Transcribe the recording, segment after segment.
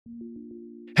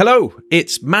Hello,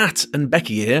 it's Matt and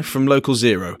Becky here from Local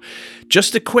Zero.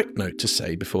 Just a quick note to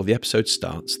say before the episode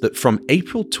starts that from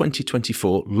April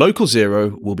 2024, Local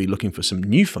Zero will be looking for some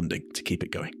new funding to keep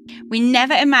it going. We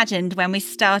never imagined when we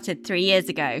started 3 years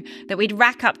ago that we'd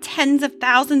rack up tens of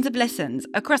thousands of listens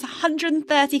across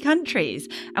 130 countries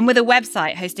and with a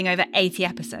website hosting over 80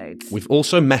 episodes. We've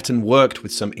also met and worked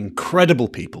with some incredible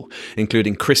people,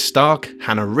 including Chris Stark,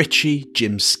 Hannah Ritchie,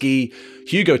 Jim Ski,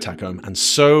 Hugo Tacome, and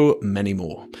so many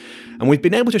more. And we've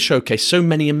been able to showcase so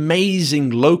many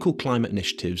amazing local climate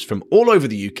initiatives from all over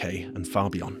the UK and far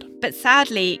beyond. But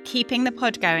sadly, keeping the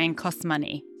pod going costs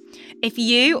money. If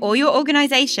you or your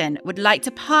organisation would like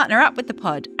to partner up with the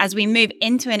pod as we move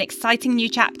into an exciting new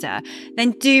chapter,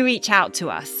 then do reach out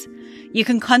to us. You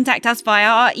can contact us via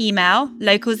our email,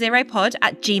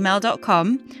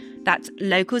 localzeropod@gmail.com. That's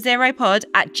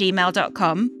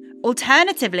localzeropod@gmail.com.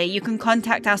 Alternatively, you can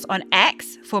contact us on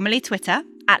X, formerly Twitter,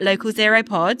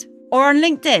 @localzeropod, or on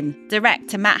LinkedIn, direct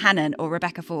to Matt Hannon or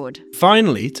Rebecca Ford.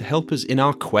 Finally, to help us in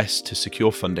our quest to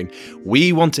secure funding,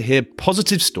 we want to hear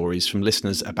positive stories from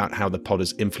listeners about how the pod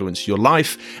has influenced your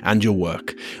life and your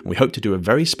work. And we hope to do a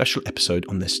very special episode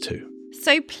on this too.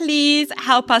 So please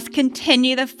help us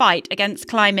continue the fight against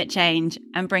climate change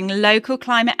and bring local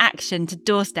climate action to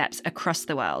doorsteps across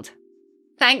the world.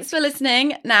 Thanks for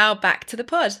listening. Now back to the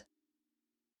pod.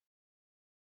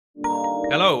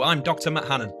 Hello, I'm Dr. Matt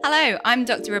Hannon. Hello, I'm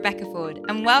Dr. Rebecca Ford,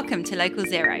 and welcome to Local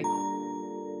Zero.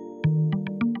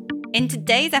 In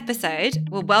today's episode,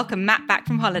 we'll welcome Matt back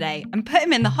from holiday and put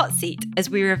him in the hot seat as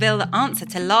we reveal the answer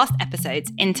to last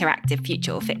episode's interactive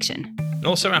future or fiction. And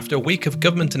also, after a week of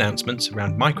government announcements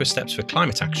around microsteps for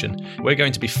climate action, we're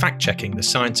going to be fact-checking the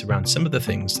science around some of the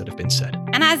things that have been said.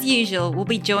 And as usual, we'll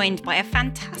be joined by a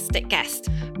fantastic guest.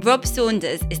 Rob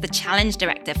Saunders is the Challenge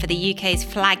Director for the UK's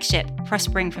flagship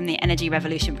Prospering from the Energy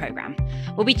Revolution programme.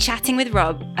 We'll be chatting with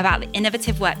Rob about the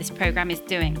innovative work this programme is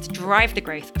doing to drive the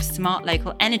growth of smart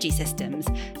local energy systems,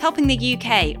 helping the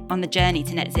UK on the journey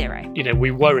to net zero. You know,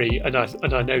 we worry, and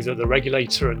I know that the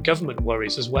regulator and government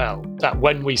worries as well, that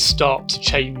when we start to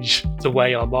change the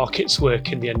way our markets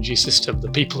work in the energy system,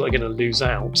 the people that are going to lose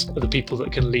out are the people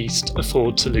that can least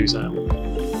afford to lose out.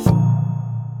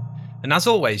 And as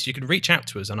always, you can reach out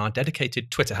to us on our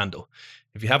dedicated Twitter handle.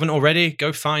 If you haven't already,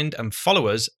 go find and follow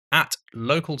us at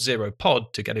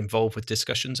LocalZeroPod to get involved with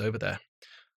discussions over there.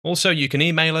 Also, you can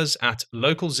email us at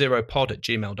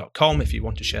localzeropod@gmail.com if you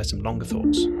want to share some longer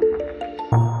thoughts.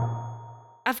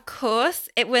 Of course,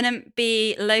 it wouldn't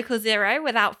be Local Zero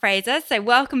without Fraser. So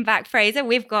welcome back, Fraser.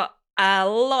 We've got a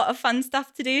lot of fun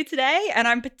stuff to do today, and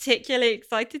I'm particularly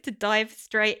excited to dive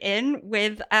straight in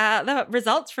with the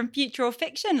results from Future or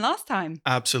Fiction last time.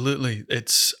 Absolutely.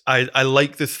 I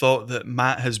like the thought that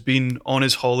Matt has been on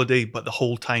his holiday, but the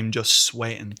whole time just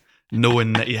sweating,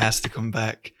 knowing that he has to come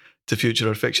back to Future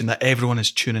or Fiction, that everyone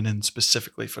is tuning in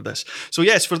specifically for this. So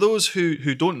yes, for those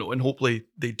who don't know, and hopefully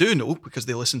they do know because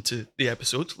they listened to the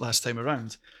episode last time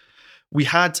around, we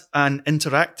had an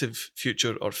interactive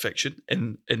Future or Fiction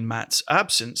in Matt's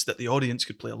absence that the audience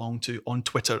could play along to on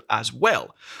Twitter as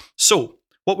well. So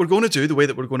what we're going to do, the way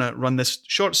that we're going to run this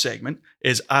short segment,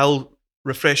 is I'll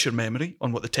refresh your memory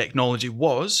on what the technology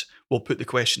was. We'll put the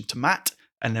question to Matt,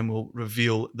 and then we'll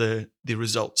reveal the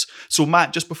results. So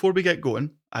Matt, just before we get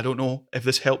going, I don't know if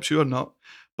this helps you or not,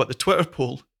 but the Twitter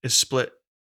poll is split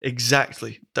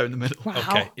exactly down the middle. Wow.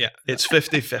 Okay, yeah. It's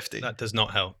 50-50. That does not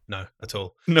help, no, at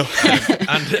all. No.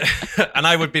 And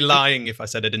I would be lying if I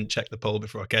said I didn't check the poll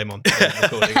before I came on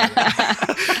recording.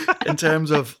 In terms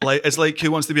of, like, it's like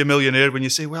Who Wants to Be a Millionaire when you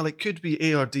say, well, it could be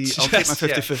A or D. I'll take my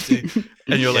 50-50.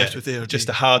 And you're left with A or D. Just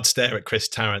a hard stare at Chris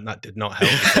Tarrant. That did not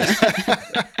help.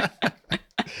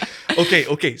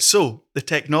 Okay. So the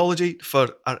technology for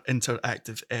our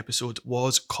interactive episode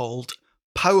was called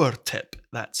Power Tip.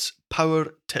 That's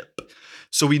Power Tip.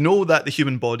 So we know that the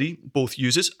human body both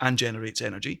uses and generates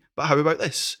energy. But how about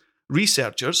this?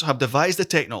 Researchers have devised a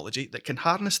technology that can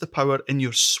harness the power in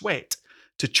your sweat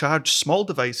to charge small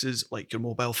devices like your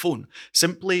mobile phone.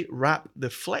 Simply wrap the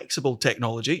flexible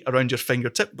technology around your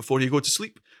fingertip before you go to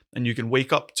sleep, and you can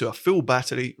wake up to a full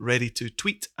battery ready to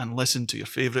tweet and listen to your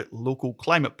favourite local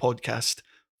climate podcast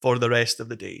for the rest of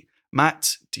the day.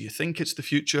 Matt, do you think it's the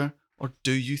future or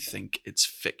do you think it's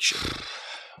fiction?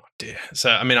 Oh dear.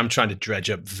 So, I mean, I'm trying to dredge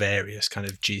up various kind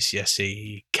of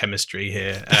GCSE chemistry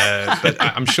here, but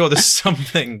I'm sure there's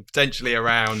something potentially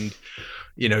around,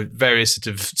 you know, various sort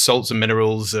of salts and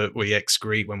minerals that we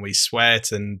excrete when we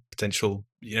sweat, and potential,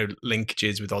 you know,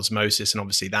 linkages with osmosis, and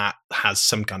obviously that has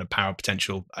some kind of power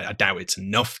potential. I doubt it's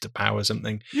enough to power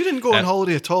something. You didn't go on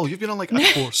holiday at all. You've been on like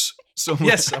a course somewhere.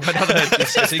 Yes, I've had another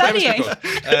GCSE chemistry course.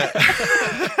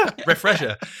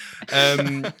 refresher.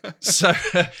 So,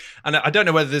 and I don't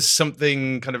know whether there's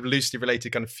something kind of loosely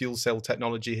related, kind of fuel cell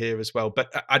technology here as well,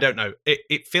 but I don't know.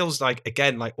 It feels like,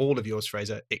 again, like all of yours,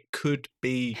 Fraser, it could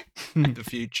be the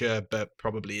future, but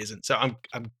probably isn't. So I'm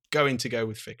going to go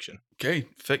with fiction. Okay,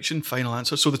 fiction, final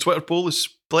answer. So the Twitter poll is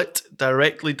split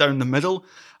directly down the middle.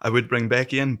 I would bring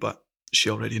Becky in, but she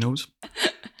already knows.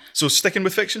 So sticking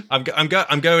with fiction? I'm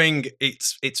going,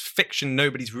 it's fiction.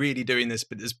 Nobody's really doing this,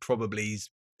 but there's probably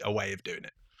a way of doing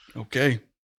it. Okay.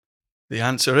 The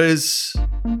answer is...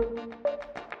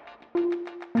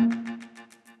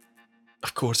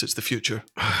 Of course, it's the future.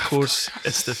 Of course,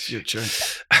 it's the future.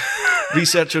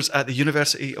 Researchers at the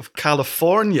University of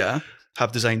California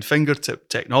have designed fingertip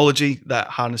technology that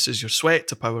harnesses your sweat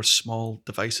to power small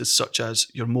devices such as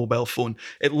your mobile phone.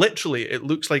 It looks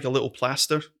like a little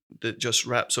plaster that just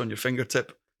wraps on your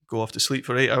fingertip. Go off to sleep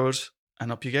for 8 hours,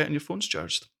 and up you get, and your phone's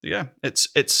charged. Yeah, it's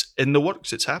in the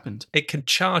works. It's happened. It can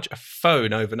charge a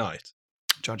phone overnight.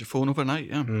 Charge your phone overnight,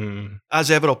 yeah.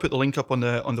 As ever, I'll put the link up on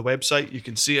the website. You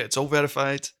can see it. It's all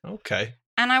verified. Okay.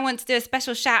 And I want to do a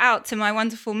special shout out to my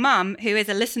wonderful mum, who is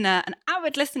a listener, an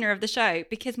avid listener of the show,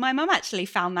 because my mum actually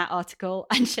found that article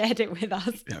and shared it with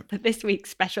us for this week's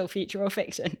special Future or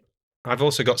Fiction. I've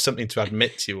also got something to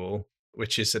admit to you all,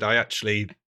 which is that I actually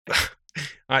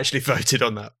voted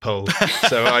on that poll.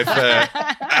 So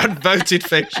I've voted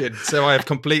fiction. So I have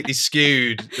completely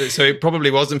skewed. So it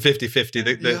probably wasn't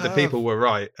 50-50. The people were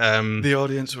right. The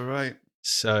audience were right.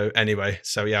 So anyway,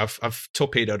 I've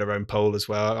torpedoed our own poll as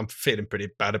well. I'm feeling pretty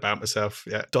bad about myself.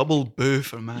 Yeah. Double boo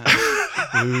for Matt.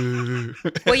 Boo.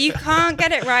 Well, you can't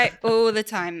get it right all the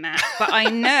time, Matt. But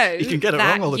I know you can get it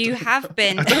wrong all the time. You have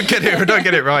been. I don't get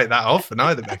it right that often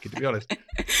either, Becky, to be honest.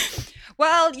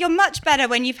 Well, you're much better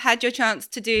when you've had your chance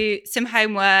to do some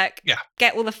homework,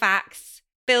 get all the facts,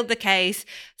 build the case.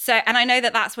 So, and I know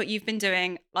that that's what you've been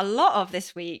doing a lot of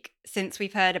this week since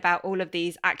we've heard about all of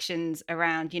these actions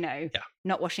around,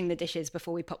 not washing the dishes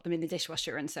before we pop them in the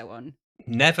dishwasher and so on.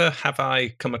 Never have I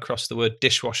come across the word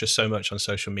dishwasher so much on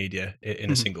social media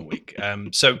in a single week.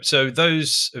 So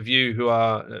those of you who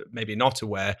are maybe not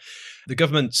aware, the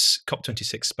government's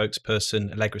COP26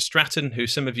 spokesperson, Allegra Stratton, who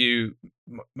some of you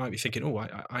might be thinking,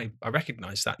 I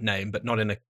recognise that name, but not in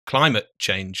a climate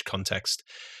change context.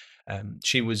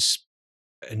 She was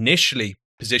initially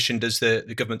positioned as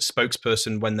the government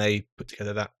spokesperson when they put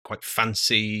together that quite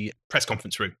fancy press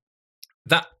conference room.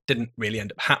 That didn't really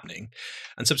end up happening.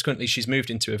 And subsequently, she's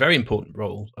moved into a very important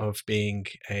role of being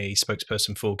a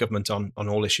spokesperson for government on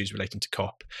all issues relating to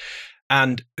COP.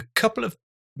 And a couple of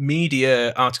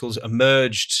media articles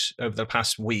emerged over the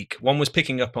past week. One was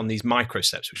picking up on these micro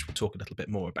steps, which we'll talk a little bit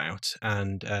more about.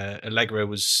 And Allegra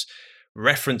was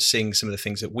referencing some of the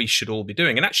things that we should all be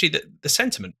doing. And actually, the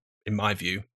sentiment, in my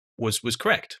view, was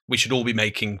correct. We should all be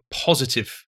making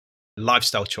positive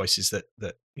lifestyle choices that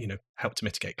help to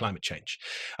mitigate climate change.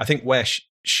 I think where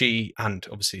she and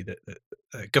obviously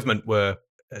the government were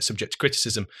subject to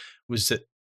criticism was that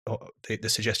the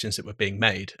suggestions that were being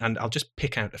made. And I'll just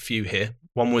pick out a few here.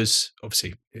 One was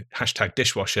obviously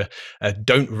 #dishwasher.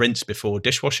 Don't rinse before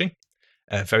dishwashing.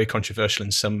 Very controversial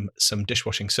in some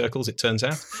dishwashing circles, it turns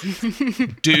out.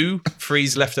 Do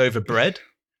freeze leftover bread.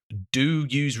 Do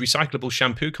use recyclable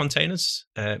shampoo containers,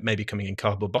 maybe coming in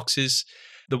cardboard boxes.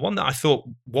 The one that I thought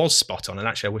was spot on, and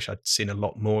actually I wish I'd seen a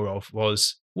lot more of,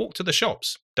 was walk to the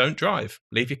shops, don't drive,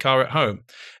 leave your car at home.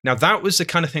 Now, that was the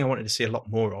kind of thing I wanted to see a lot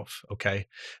more of, okay?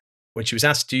 When she was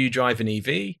asked, do you drive an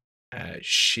EV?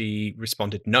 She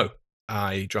responded, no,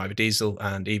 I drive a diesel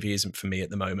and EV isn't for me at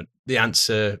the moment. The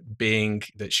answer being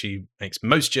that she makes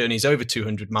most journeys over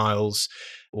 200 miles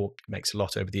or makes a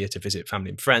lot over the year to visit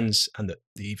family and friends, and that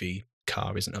the EV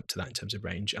car isn't up to that in terms of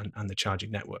range and the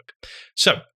charging network.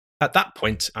 So at that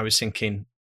point, I was thinking,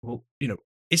 well,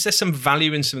 is there some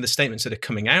value in some of the statements that are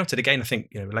coming out? And again, I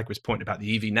think, Allegra's point about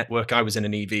the EV network, I was in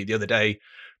an EV the other day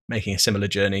making a similar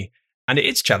journey, and it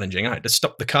is challenging. I had to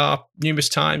stop the car numerous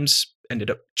times,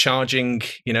 ended up charging,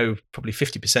 probably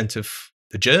 50% of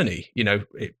the journey.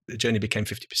 The journey became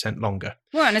 50% longer.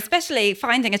 Well, and especially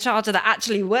finding a charger that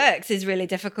actually works is really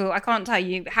difficult. I can't tell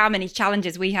you how many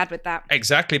challenges we had with that.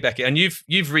 Exactly, Becky. And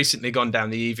you've recently gone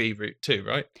down the EV route too,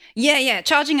 right? Yeah.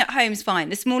 Charging at home's fine.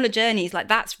 The smaller journeys,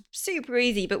 that's super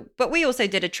easy. But we also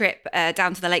did a trip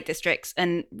down to the Lake Districts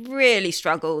and really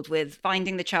struggled with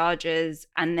finding the chargers.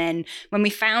 And then when we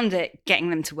found it, getting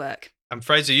them to work. And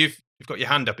Fraser, you've got your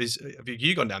hand up. Have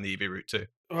you gone down the EV route too?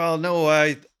 Well, no,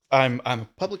 I'm a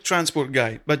public transport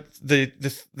guy, but the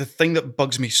thing that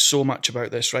bugs me so much about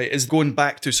this, right, is going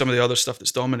back to some of the other stuff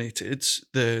that's dominated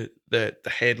the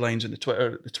headlines and the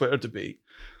Twitter debate,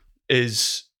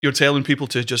 is you're telling people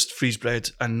to just freeze bread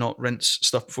and not rinse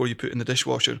stuff before you put it in the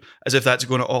dishwasher, as if that's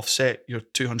going to offset your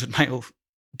 200-mile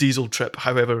diesel trip,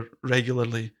 however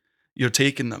regularly you're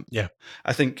taking them. Yeah.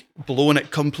 I think blowing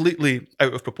it completely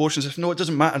out of proportions. If no, it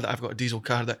doesn't matter that I've got a diesel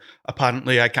car that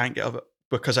apparently I can't get of it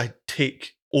because I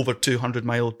take over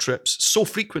 200-mile trips so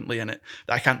frequently in it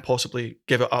that I can't possibly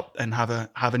give it up and have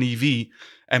an EV.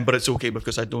 But it's okay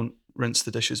because I don't rinse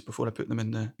the dishes before I put them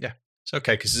in the... Yeah, it's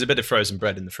okay because there's a bit of frozen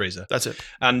bread in the freezer. That's it.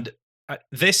 And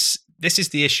this is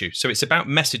the issue. So it's about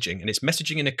messaging, and it's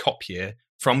messaging in a COP year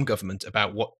from government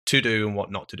about what to do and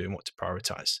what not to do and what to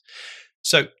prioritise.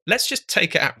 So let's just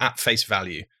take it at face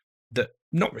value that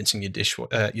not rinsing your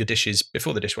dishes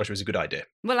before the dishwasher is a good idea.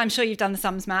 Well, I'm sure you've done the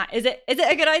sums, Matt. Is it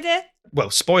a good idea?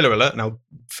 Well, spoiler alert, and I'll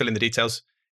fill in the details.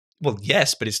 Well,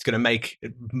 yes, but it's going to make,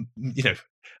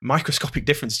 microscopic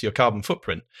difference to your carbon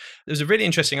footprint. There's a really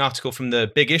interesting article from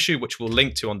the Big Issue, which we'll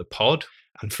link to on the pod.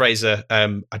 And Fraser,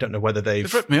 I don't know whether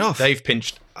they've ripped me off. They've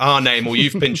pinched our name or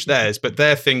you've pinched theirs, but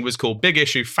their thing was called Big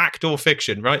Issue, Fact or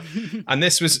Fiction, right? And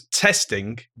this was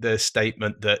testing the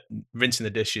statement that rinsing the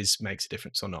dishes makes a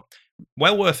difference or not.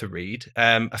 Well worth a read.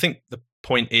 I think the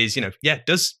point is,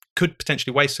 could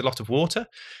potentially waste a lot of water,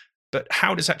 but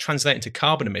how does that translate into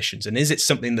carbon emissions? And is it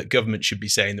something that government should be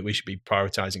saying that we should be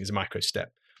prioritizing as a micro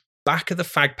step? Back of the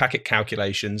fag packet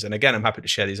calculations, and again, I'm happy to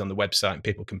share these on the website and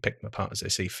people can pick them apart as they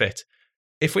see fit.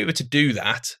 If we were to do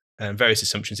that, various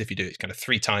assumptions, if you do it kind of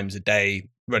 3 times a day,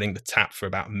 running the tap for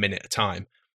about a minute at a time,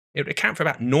 it would account for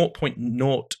about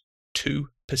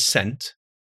 0.02%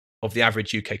 of the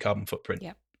average UK carbon footprint.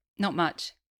 Yeah, not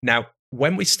much. Now,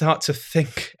 when we start to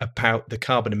think about the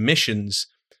carbon emissions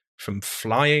from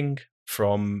flying,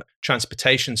 from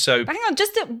transportation, so... Hang on,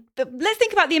 let's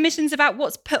think about the emissions about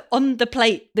what's put on the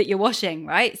plate that you're washing,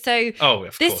 right? So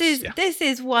this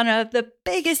is one of the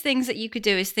biggest things that you could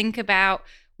do is think about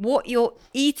what you're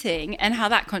eating and how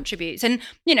that contributes. And,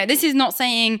 this is not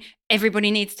saying everybody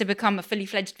needs to become a fully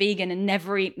fledged vegan and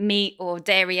never eat meat or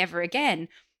dairy ever again,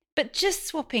 but just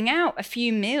swapping out a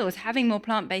few meals, having more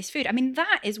plant-based food. I mean,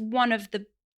 that is one of the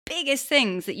biggest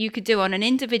things that you could do on an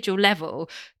individual level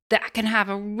that can have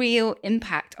a real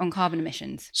impact on carbon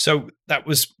emissions. So that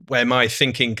was where my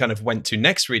thinking kind of went to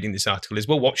next reading this article is,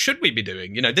 well, what should we be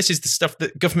doing? This is the stuff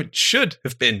that government should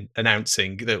have been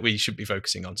announcing that we should be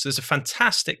focusing on. So there's a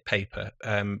fantastic paper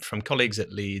from colleagues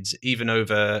at Leeds, even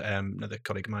over another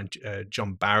colleague of mine,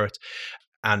 John Barrett.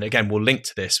 And again, we'll link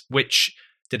to this, which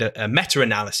did a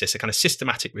meta-analysis, a kind of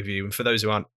systematic review. And for those who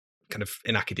aren't kind of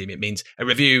in academia, it means a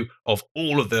review of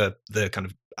all of the kind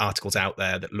of articles out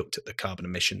there that looked at the carbon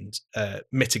emissions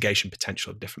mitigation potential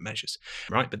of different measures,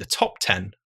 right? But the top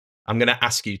 10, I'm going to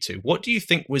ask you to, what do you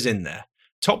think was in there?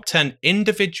 Top 10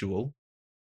 individual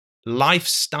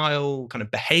lifestyle kind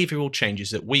of behavioral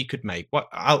changes that we could make.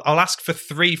 I'll ask for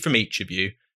 3 from each of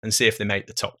you and see if they make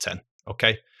the top 10.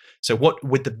 Okay. So what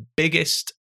with the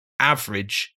biggest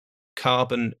average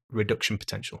carbon reduction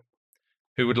potential?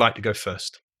 Who would like to go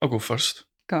first? I'll go first.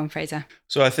 Go on, Fraser.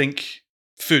 So I think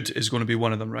food is going to be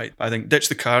one of them, right? I think ditch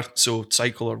the car, so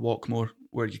cycle or walk more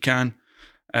where you can.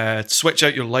 Switch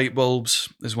out your light bulbs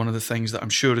is one of the things that I'm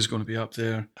sure is going to be up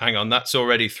there. Hang on, that's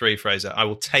already 3, Fraser. I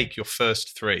will take your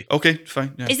first 3. Okay,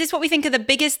 fine. Yeah. Is this what we think are the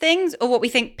biggest things or what we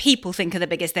think people think are the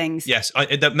biggest things? Yes,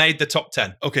 that made the top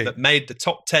 10. Okay. That made the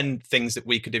top 10 things that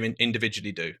we could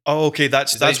individually do. Oh, okay,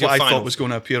 that's what I final? thought was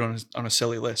going to appear on a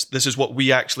silly list. This is what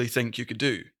we actually think you could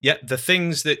do. Yeah, the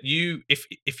things that you,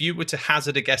 if you were to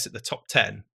hazard a guess at the top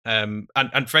 10,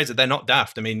 and Fraser, they're not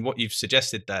daft. I mean, what you've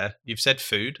suggested there, you've said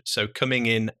food. So coming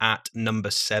in at number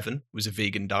 7 was a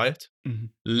vegan diet. Mm-hmm.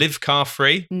 Live car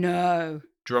free. No.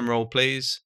 Drum roll,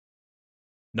 please.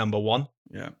 Number 1.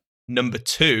 Yeah. Number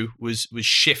 2 was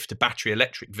shift to battery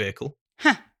electric vehicle.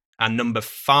 Huh. And number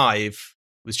 5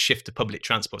 was shift to public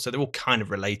transport. So they're all kind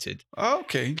of related. Oh,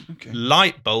 okay.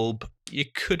 Light bulb, you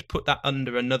could put that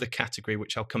under another category,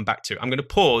 which I'll come back to. I'm going to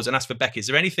pause and ask for Becky. Is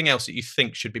there anything else that you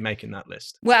think should be making that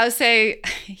list? Well, so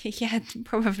yeah,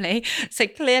 probably. So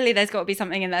clearly there's got to be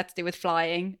something in there to do with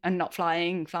flying and not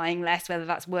flying less, whether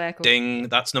that's work or... Ding,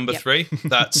 that's number 3.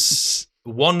 That's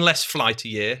 1 less flight a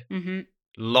year,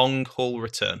 long haul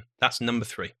return. That's number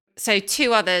 3. So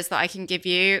 2 others that I can give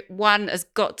you. One has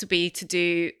got to be to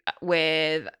do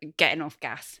with getting off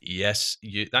gas. Yes,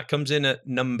 that comes in at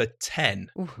number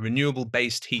 10,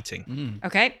 renewable-based heating.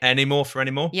 Okay. Any more for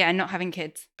any more? Yeah, and not having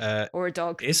kids or a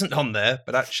dog. Isn't on there,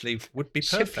 but actually would be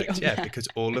perfect. Be there. Because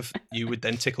all of you would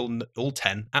then tickle all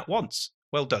 10 at once.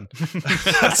 Well done.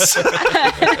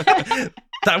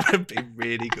 That would be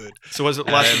really good. So was it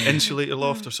like an insulator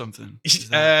loft or something?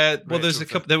 Well, there's a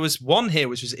couple. There was one here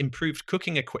which was improved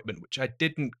cooking equipment, which I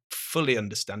didn't fully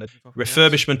understand.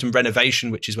 Refurbishment and renovation,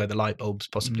 which is where the light bulbs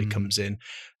possibly comes in.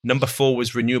 Number 4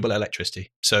 was renewable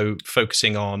electricity, so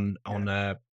focusing on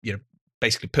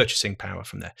basically purchasing power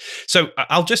from there. So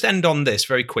I'll just end on this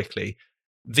very quickly.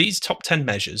 These top 10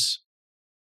 measures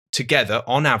together,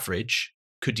 on average,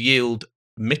 could yield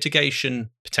mitigation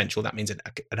potential. That means an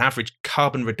average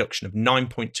carbon reduction of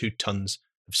 9.2 tons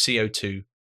of CO2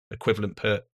 equivalent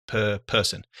per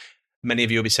person. Many of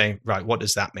you will be saying, right, what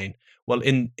does that mean? Well,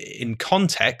 in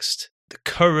context, the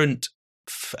current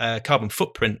carbon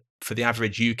footprint for the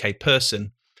average UK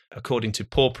person, according to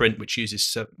Pawprint, which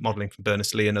uses modelling from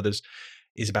Berners-Lee and others,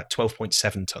 is about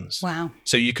 12.7 tons. Wow.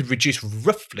 So you could reduce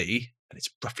roughly, and it's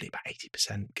roughly about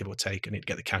 80%, give or take, I need to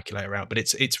get the calculator out, but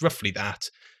it's roughly that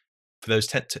for those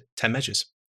 10 measures.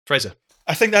 Fraser?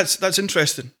 I think that's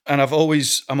interesting. And I'm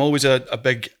always a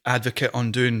big advocate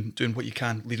on doing what you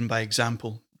can, leading by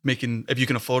example. If you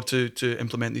can afford to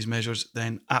implement these measures,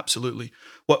 then absolutely.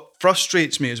 What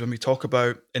frustrates me is when we talk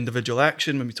about individual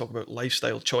action, when we talk about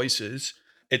lifestyle choices,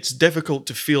 it's difficult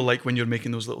to feel like when you're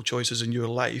making those little choices in your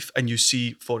life and you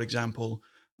see, for example,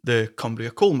 the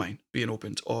Cumbria coal mine being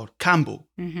opened or Cambo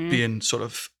being sort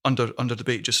of under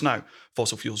debate just now,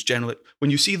 fossil fuels generally.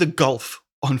 When you see the Gulf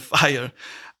on fire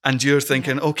and you're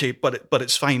thinking, okay, but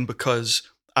it's fine because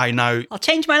I'll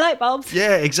change my light bulbs.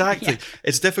 Yeah, exactly. Yeah.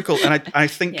 It's difficult. And I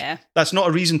think that's not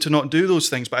a reason to not do those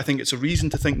things, but I think it's a reason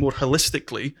to think more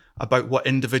holistically about what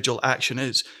individual action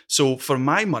is. So for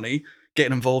my money,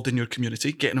 getting involved in your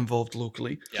community, getting involved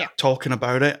locally, talking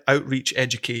about it, outreach,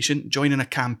 education, joining a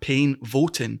campaign,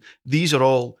 voting. These are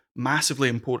all massively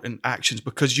important actions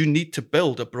because you need to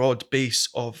build a broad base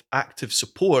of active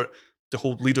support to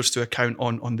hold leaders to account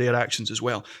on their actions as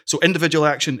well. So individual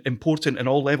action, important in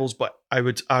all levels, but I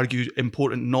would argue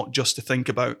important not just to think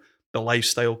about the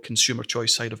lifestyle consumer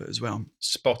choice side of it as well.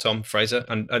 Spot on, Fraser.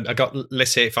 And I got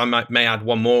lists here. If I may add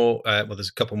one more, well, there's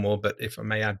a couple more, but if I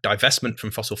may add divestment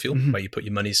from fossil fuel, where you put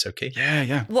your money is so key.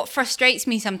 Yeah. What frustrates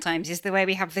me sometimes is the way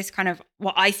we have this kind of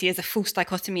what I see as a false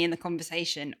dichotomy in the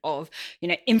conversation of,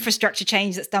 infrastructure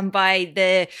change that's done by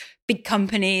the big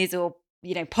companies or,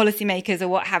 policymakers or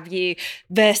what have you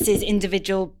versus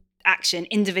individual action,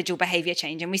 individual behavior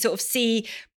change. And we sort of see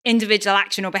individual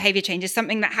action or behavior change as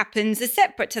something that happens as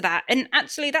separate to that. And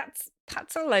actually that's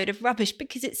a load of rubbish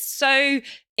because it's so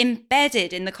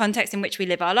embedded in the context in which we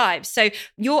live our lives. So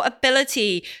your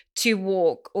ability to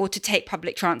walk or to take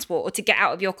public transport or to get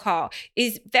out of your car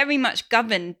is very much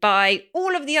governed by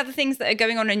all of the other things that are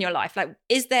going on in your life. Like,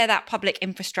 is there that public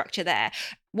infrastructure there?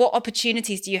 What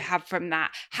opportunities do you have from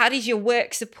that? How does your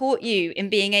work support you in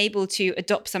being able to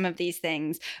adopt some of these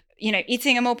things?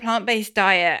 Eating a more plant-based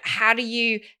diet, how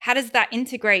does that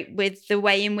integrate with the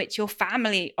way in which your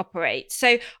family operates?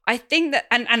 So I think that,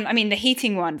 and I mean the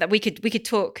heating one that we could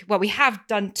talk, well, we have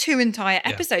done 2 entire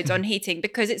episodes on heating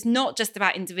because it's not just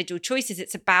about individual choices,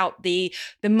 it's about the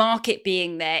market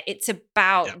being there. It's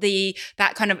about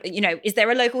that kind of, is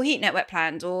there a local heat network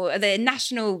planned or are there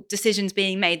national decisions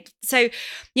being made? So,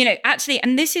 actually,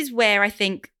 and this is where I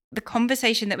think the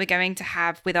conversation that we're going to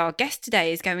have with our guest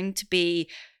today is going to be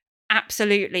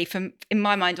absolutely, in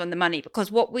my mind, on the money,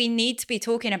 because what we need to be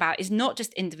talking about is not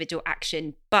just individual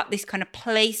action, but this kind of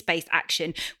place-based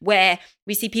action where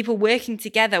we see people working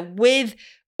together with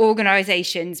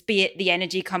organizations, be it the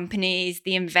energy companies,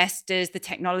 the investors, the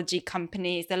technology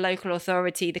companies, the local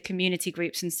authority, the community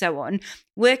groups, and so on,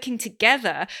 working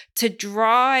together to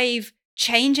drive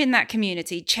change in that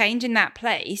community, change in that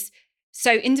place.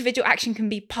 So individual action can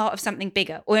be part of something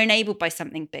bigger or enabled by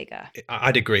something bigger.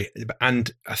 I'd agree.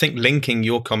 And I think linking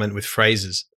your comment with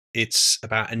Fraser's, it's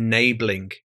about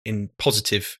enabling in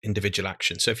positive individual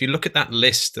action. So if you look at that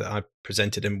list that I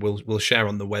presented and we'll share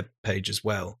on the web page as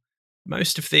well,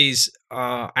 most of these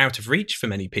are out of reach for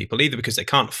many people, either because they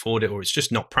can't afford it or it's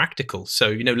just not practical. So,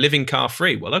 living car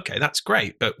free, well, okay, that's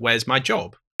great, but where's my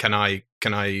job? Can I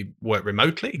work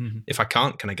remotely? Mm-hmm. If I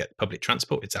can't, can I get public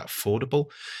transport? It's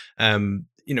affordable.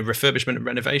 Refurbishment and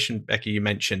renovation, Becky, you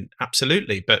mentioned,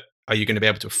 absolutely. But are you going to be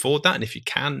able to afford that? And if you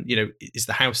can, is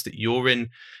the house that you're in,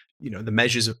 the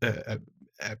measures are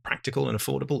practical and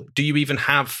affordable? Do you even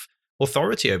have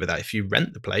authority over that? If you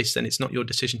rent the place, then it's not your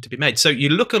decision to be made. So you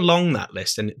look along that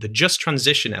list and the just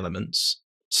transition elements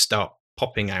start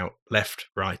popping out left,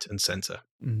 right, and centre.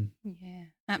 Mm. Yeah,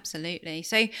 absolutely.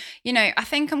 So, I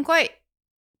think I'm quite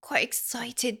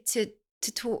excited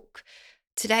to talk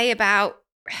today about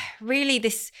really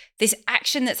this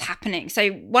action that's happening. So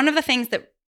one of the things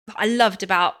that that I loved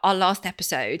about our last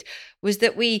episode was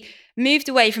that we moved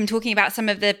away from talking about some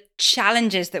of the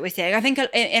challenges that we're seeing. I think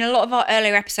in a lot of our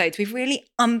earlier episodes, we've really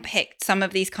unpicked some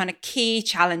of these kind of key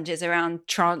challenges around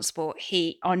transport,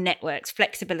 heat, our networks,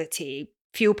 flexibility,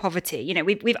 fuel poverty. You know,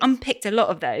 we've unpicked a lot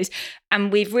of those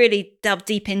and we've really delved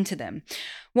deep into them.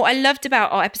 What I loved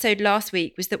about our episode last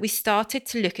week was that we started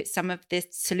to look at some of the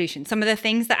solutions, some of the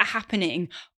things that are happening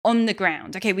on the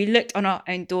ground. Okay, we looked on our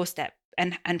own doorstep.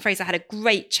 And Fraser had a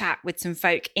great chat with some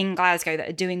folk in Glasgow that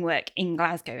are doing work in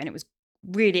Glasgow, and it was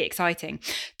really exciting.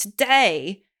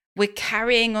 Today, we're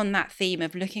carrying on that theme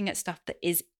of looking at stuff that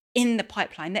is in the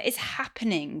pipeline, that is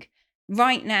happening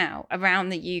right now around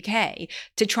the UK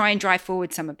to try and drive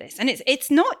forward some of this. And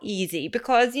it's not easy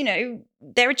because, you know,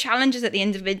 there are challenges at the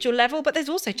individual level, but there's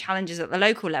also challenges at the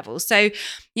local level. So,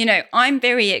 you know, I'm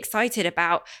very excited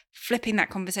about flipping that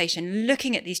conversation,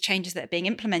 looking at these changes that are being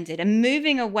implemented and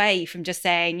moving away from just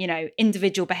saying, you know,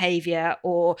 individual behavior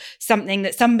or something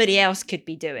that somebody else could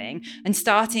be doing and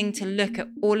starting to look at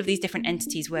all of these different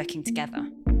entities working together.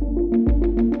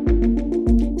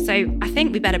 So I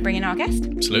think we better bring in our guest.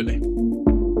 Absolutely.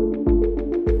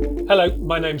 Hello,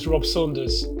 my name's Rob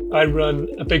Saunders. I run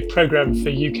a big programme for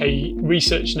UK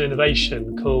research and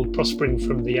innovation called Prospering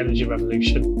from the Energy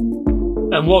Revolution.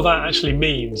 And what that actually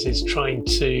means is trying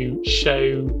to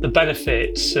show the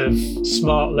benefits of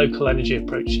smart local energy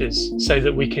approaches so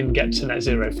that we can get to net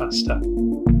zero faster.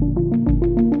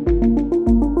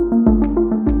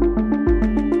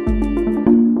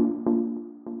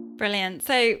 Brilliant.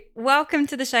 So welcome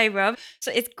to the show, Rob.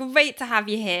 So it's great to have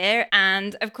you here.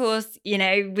 And of course, you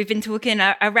know, we've been talking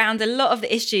around a lot of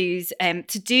the issues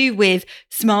to do with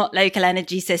smart local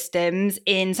energy systems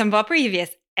in some of our previous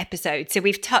episodes. So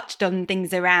we've touched on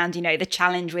things around, you know, the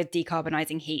challenge with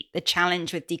decarbonising heat, the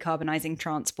challenge with decarbonising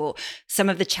transport, some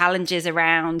of the challenges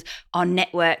around our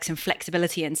networks and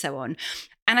flexibility and so on.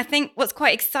 And I think what's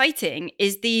quite exciting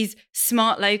is these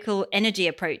smart local energy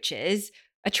approaches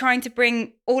are trying to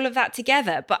bring all of that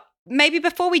together. But maybe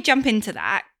before we jump into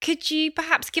that, could you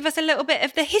perhaps give us a little bit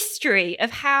of the history of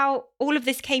how all of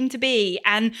this came to be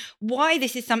and why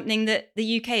this is something that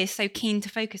the UK is so keen to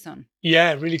focus on?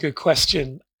 Yeah, really good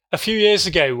question. A few years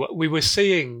ago, we were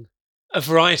seeing a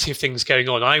variety of things going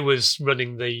on. I was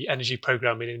running the energy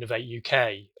programme in Innovate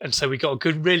UK. And so we got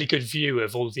a really good view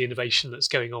of all of the innovation that's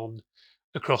going on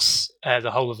across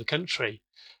the whole of the country.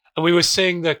 And we were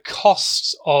seeing the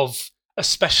costs of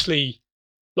especially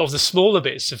a lot of the smaller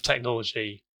bits of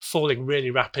technology falling really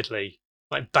rapidly,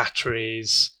 like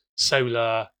batteries,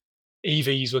 solar,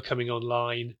 EVs were coming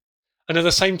online. And at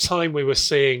the same time, we were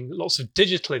seeing lots of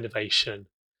digital innovation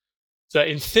that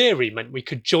in theory meant we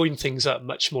could join things up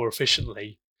much more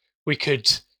efficiently. We could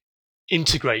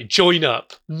integrate, join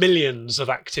up millions of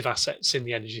active assets in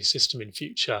the energy system in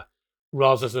future,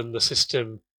 rather than the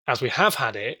system as we have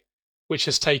had it, which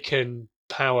has taken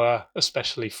power,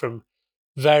 especially from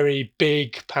very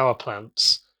big power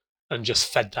plants, and just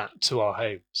fed that to our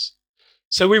homes.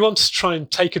 So we want to try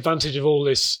and take advantage of all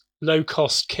this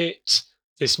low-cost kit,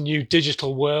 this new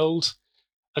digital world,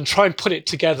 and try and put it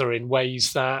together in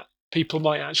ways that people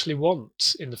might actually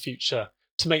want in the future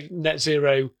to make net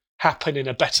zero happen in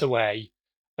a better way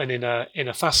and in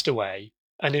a faster way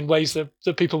and in ways that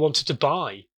people wanted to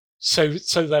buy. So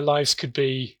their lives could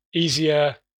be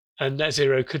easier and net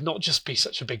zero could not just be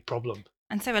such a big problem.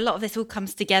 And so a lot of this all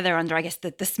comes together under, I guess,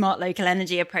 the smart local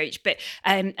energy approach. But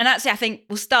and actually, I think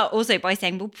we'll start also by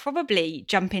saying we'll probably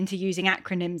jump into using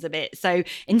acronyms a bit. So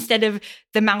instead of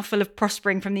the mouthful of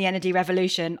prospering from the energy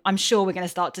revolution, I'm sure we're going to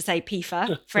start to say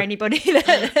PFA for anybody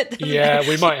that yeah,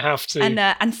 we might have to.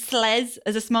 And SLES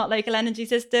as a smart local energy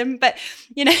system. But,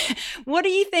 you know, what do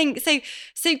you think?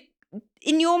 So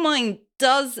in your mind,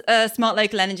 does a smart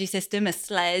local energy system, a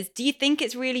SLES, do you think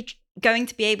it's really going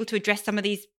to be able to address some of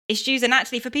these issues? And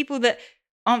actually, for people that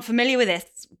aren't familiar with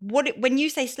this, when you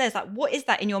say SLES, like, what is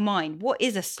that in your mind? What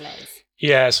is a SLES?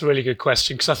 Yeah, it's a really good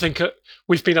question, because I think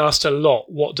we've been asked a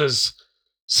lot, what does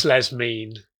SLES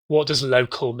mean? What does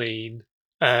local mean?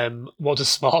 What does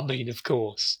smart mean, of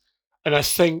course? And I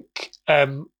think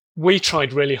we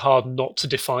tried really hard not to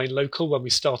define local when we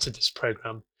started this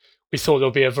programme. We thought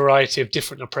there'll be a variety of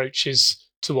different approaches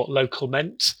to what local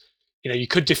meant. You know, you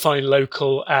could define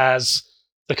local as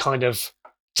the kind of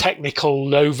technical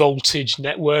low voltage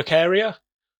network area,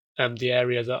 the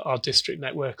area that our district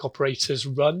network operators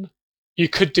run. You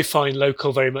could define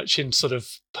local very much in sort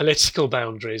of political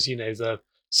boundaries, you know, the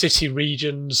city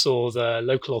regions or the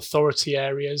local authority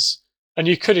areas. And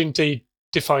you could indeed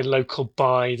define local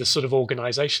by the sort of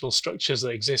organizational structures that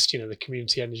exist, you know, the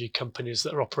community energy companies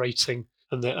that are operating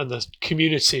and the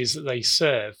communities that they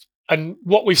serve. And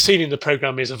what we've seen in the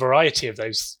program is a variety of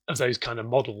those kind of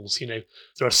models.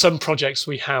 There are some projects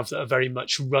we have that are very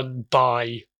much run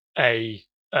by a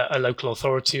local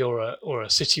authority or a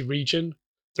city region.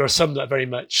 There are some that are very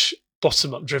much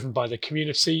bottom up, driven by the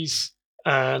communities,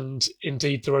 and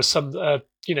indeed there are some that are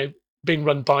being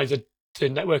run by the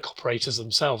network operators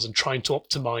themselves and trying to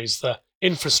optimize the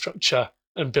infrastructure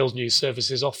and build new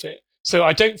services off it. So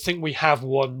I don't think we have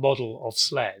one model of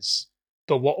SLES,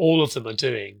 but what all of them are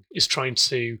doing is trying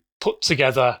to put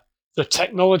together the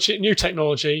technology, new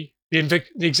technology, the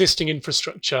existing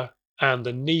infrastructure, and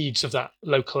the needs of that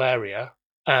local area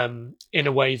in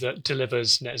a way that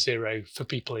delivers net zero for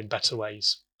people in better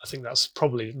ways. I think that's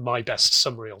probably my best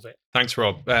summary of it. Thanks,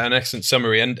 Rob. An excellent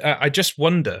summary. And I just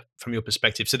wonder, from your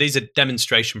perspective, so these are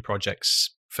demonstration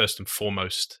projects, first and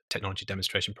foremost, technology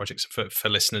demonstration projects for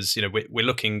listeners. We're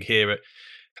looking here at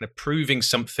kind of proving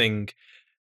something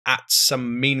at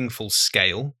some meaningful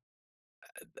scale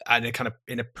and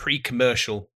in a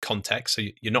pre-commercial context. So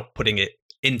you're not putting it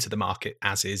into the market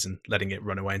as is and letting it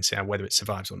run away and see whether it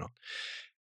survives or not.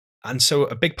 And so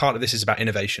a big part of this is about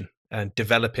innovation and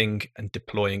developing and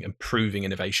deploying and proving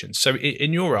innovation. So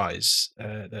in your eyes,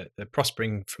 the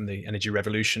Prospering from the Energy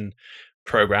Revolution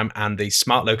program and the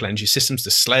smart local energy systems,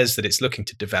 the SLES that it's looking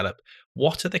to develop,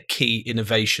 what are the key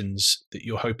innovations that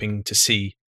you're hoping to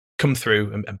see come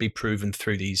through and be proven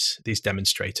through these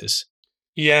demonstrators?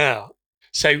 Yeah.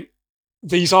 So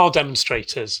these are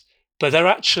demonstrators, but they're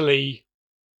actually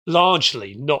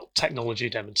largely not technology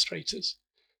demonstrators.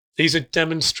 These are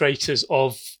demonstrators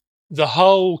of the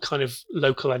whole kind of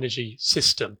local energy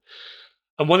system.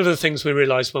 And one of the things we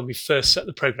realized when we first set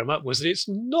the program up was that it's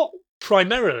not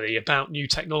primarily about new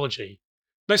technology.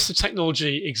 Most of the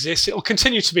technology exists. It will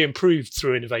continue to be improved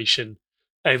through innovation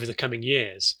over the coming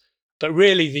years. But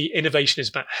really, the innovation is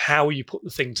about how you put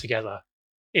the thing together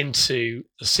into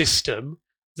a system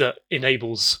that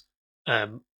enables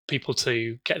people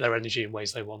to get their energy in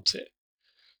ways they want it.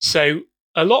 So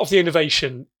a lot of the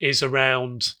innovation is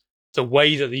around the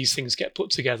way that these things get put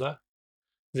together,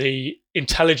 the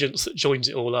intelligence that joins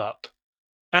it all up,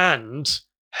 and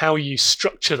how you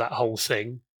structure that whole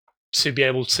thing to be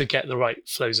able to get the right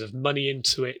flows of money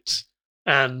into it,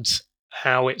 and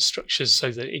how it structures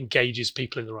so that it engages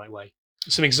people in the right way.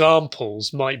 Some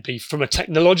examples might be from a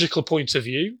technological point of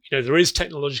view. There is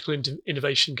technological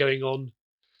innovation going on.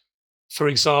 For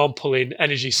example, in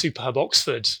Energy Superhub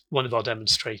Oxford, one of our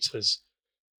demonstrators,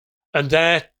 and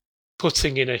they're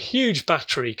putting in a huge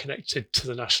battery connected to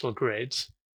the national grid,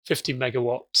 50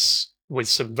 megawatts, with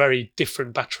some very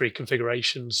different battery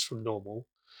configurations from normal.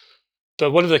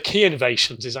 But one of the key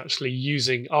innovations is actually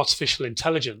using artificial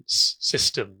intelligence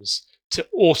systems to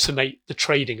automate the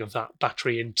trading of that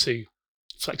battery into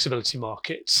flexibility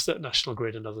markets that National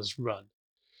Grid and others run.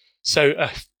 So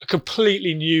a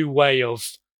completely new way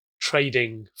of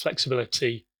trading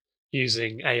flexibility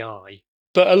using AI.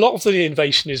 But a lot of the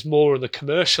innovation is more on the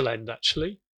commercial end,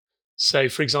 actually. So,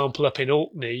 for example, up in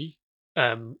Orkney,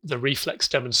 the Reflex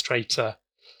demonstrator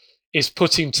is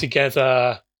putting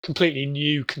together completely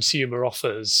new consumer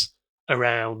offers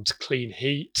around clean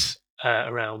heat,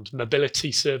 around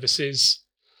mobility services,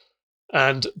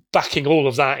 and backing all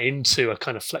of that into a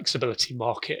kind of flexibility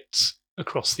market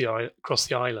across the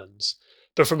islands.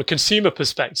 But from a consumer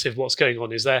perspective, what's going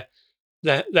on is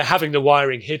they're having the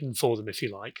wiring hidden for them, if you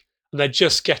like, and they're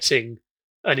just getting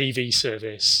an EV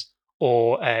service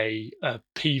or a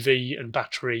PV and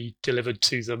battery delivered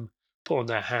to them, put on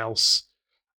their house,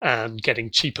 and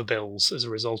getting cheaper bills as a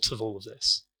result of all of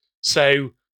this. So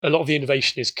a lot of the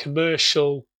innovation is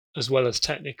commercial as well as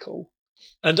technical.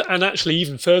 And actually,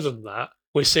 even further than that,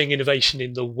 we're seeing innovation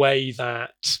in the way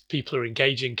that people are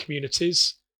engaging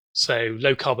communities. So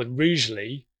Low Carbon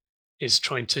Rugeley is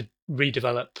trying to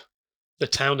redevelop the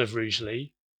town of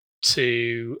Rugeley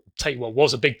to take what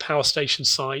was a big power station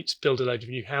site, build a load of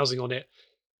new housing on it,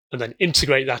 and then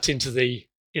integrate that into the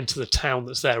town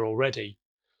that's there already.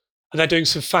 And they're doing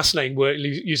some fascinating work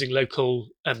using local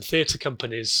theatre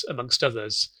companies, amongst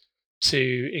others,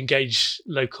 to engage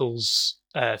locals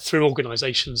through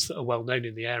organisations that are well known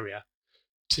in the area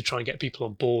to try and get people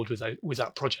on board with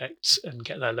that project and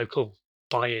get their local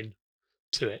buy-in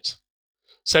to it.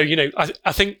 So,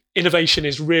 I think innovation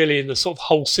is really in the sort of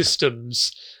whole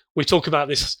systems. We talk about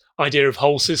this idea of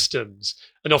whole systems,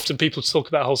 and often people talk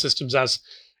about whole systems as,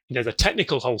 the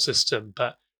technical whole system,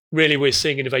 but really we're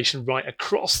seeing innovation right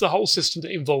across the whole system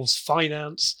that involves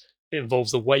finance, it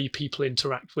involves the way people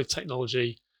interact with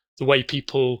technology, the way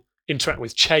people interact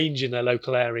with change in their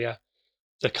local area,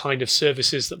 the kind of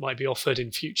services that might be offered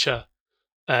in future,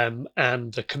 and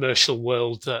the commercial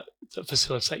world that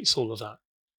facilitates all of that.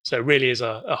 So it really is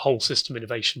a whole system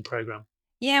innovation program.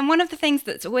 Yeah, and one of the things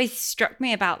that's always struck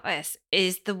me about this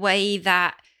is the way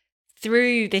that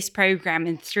through this program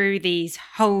and through these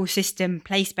whole system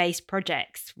place-based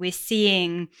projects, we're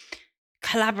seeing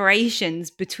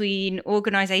collaborations between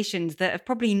organizations that have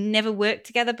probably never worked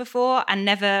together before and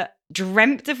never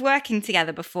dreamt of working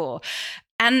together before.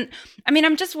 And I mean,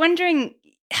 I'm just wondering,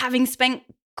 having spent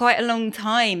quite a long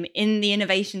time in the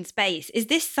innovation space, is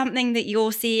this something that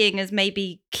you're seeing as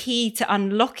maybe key to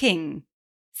unlocking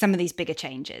some of these bigger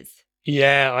changes?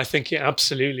 Yeah, I think it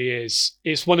absolutely is.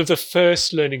 It's one of the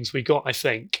first learnings we got, I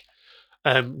think,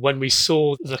 when we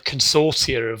saw the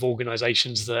consortia of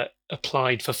organizations that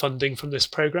applied for funding from this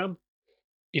program.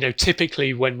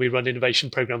 Typically when we run innovation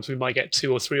programs, we might get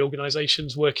 2 or 3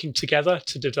 organizations working together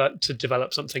to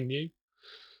develop something new.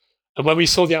 And when we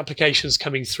saw the applications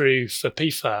coming through for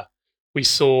PIFA, we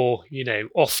saw,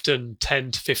 often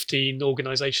 10 to 15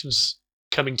 organizations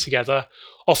coming together,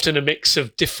 often a mix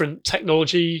of different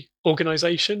technology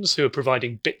organizations who are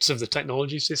providing bits of the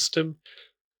technology system,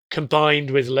 combined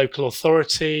with local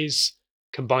authorities,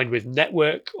 combined with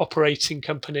network operating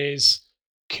companies,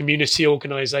 community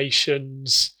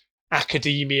organizations,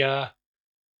 academia,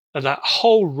 and that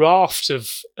whole raft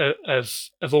of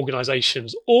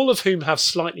organizations, all of whom have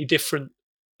slightly different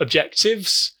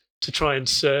objectives to try and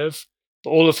serve, but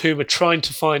all of whom are trying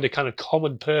to find a kind of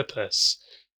common purpose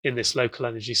in this local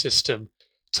energy system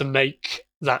to make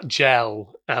that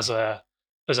gel as a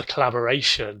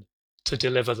collaboration to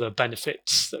deliver the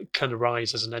benefits that can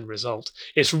arise as an end result.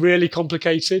 It's really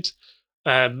complicated,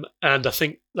 and I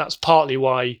think that's partly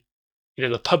why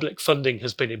the public funding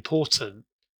has been important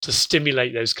to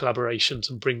stimulate those collaborations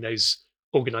and bring those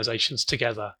organizations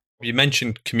together. You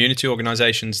mentioned community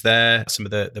organizations there. Some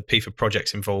of the PIFA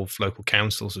projects involve local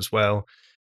councils as well.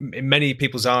 In many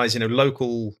people's eyes,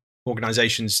 local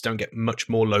organizations don't get much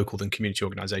more local than community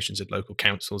organizations at local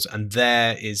councils. And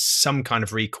there is some kind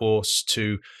of recourse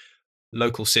to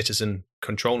local citizen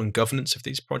control and governance of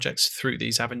these projects through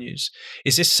these avenues.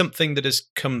 Is this something that has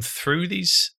come through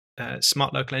these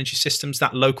smart local energy systems,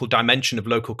 that local dimension of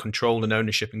local control and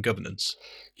ownership and governance?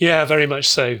 Yeah, very much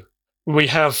so. We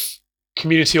have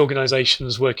community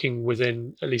organizations working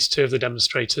within at least 2 of the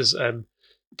demonstrators.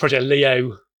 Project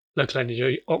LEO, Local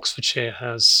Energy Oxfordshire,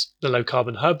 has the Low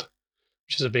Carbon Hub,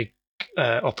 which is a big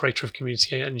operator of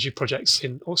community energy projects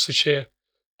in Oxfordshire.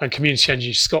 And Community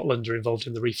Energy Scotland are involved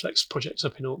in the Reflex project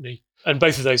up in Orkney. And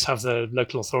both of those have the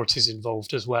local authorities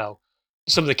involved as well.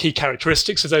 Some of the key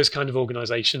characteristics of those kind of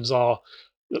organizations are,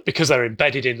 because they're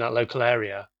embedded in that local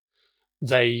area,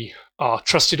 they are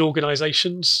trusted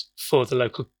organizations for the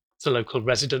local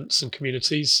residents and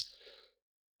communities.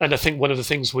 And I think one of the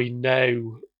things we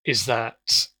know is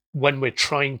that when we're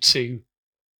trying to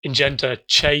engender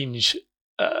change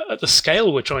at the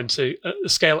scale the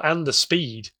scale and the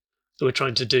speed that we're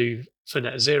trying to do for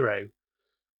net zero,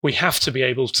 we have to be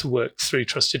able to work through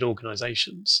trusted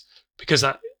organizations, because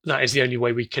that is the only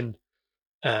way we can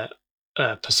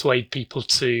persuade people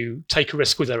to take a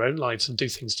risk with their own lives and do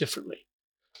things differently.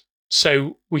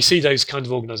 So we see those kind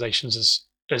of organizations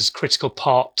as critical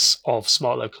parts of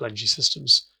smart local energy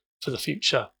systems for the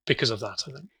future because of that,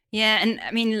 I think. Yeah, and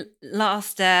I mean,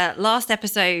 last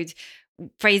episode,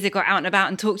 Fraser got out and about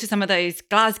and talked to some of those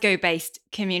Glasgow-based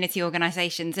community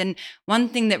organisations. And one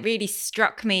thing that really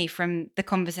struck me from the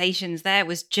conversations there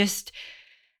was just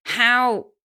how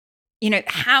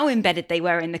embedded they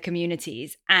were in the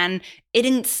communities. And it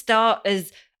didn't start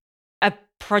as a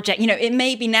project. It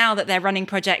may be now that they're running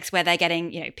projects where they're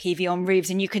getting, PV on roofs,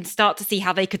 and you can start to see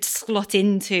how they could slot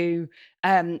into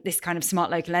this kind of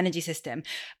smart local energy system.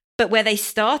 But where they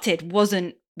started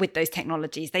wasn't with those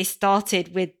technologies. They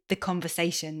started with the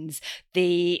conversations,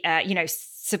 the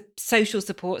social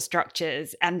support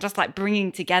structures, and just like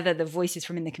bringing together the voices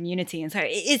from in the community. And so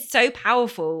it is so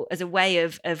powerful as a way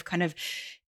of kind of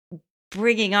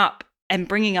bringing up and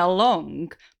bringing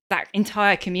along that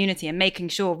entire community and making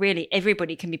sure really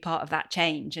everybody can be part of that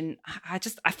change. And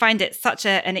I find it such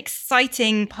an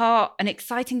exciting part, an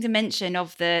exciting dimension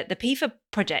of the PIFA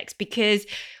projects, because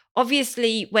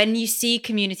obviously, when you see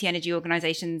community energy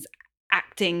organizations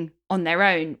acting on their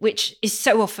own, which is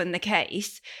so often the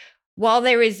case, while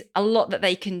there is a lot that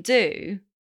they can do,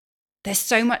 there's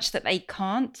so much that they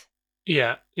can't.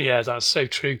 Yeah, that's so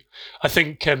true. I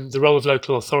think the role of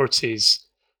local authorities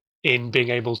in being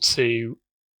able to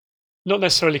not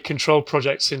necessarily control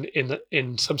projects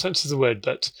in some sense of the word,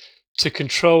 but to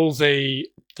control the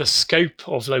scope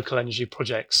of local energy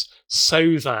projects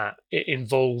so that it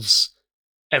involves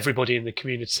everybody in the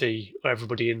community or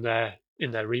everybody in their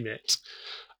remit,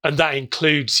 and that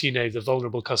includes the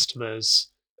vulnerable customers,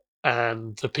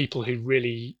 and the people who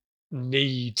really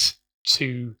need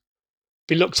to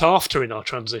be looked after in our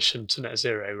transition to net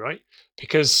zero, right?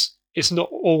 Because it's not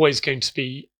always going to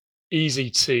be easy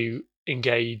to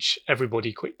engage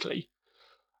everybody quickly.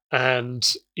 And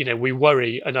we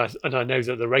worry, and I know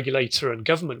that the regulator and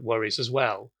government worries as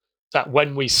well, that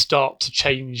when we start to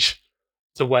change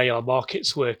the way our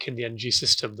markets work in the energy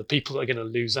system, the people that are going to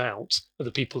lose out are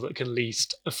the people that can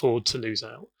least afford to lose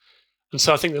out. And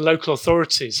so I think the local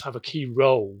authorities have a key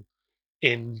role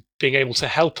in being able to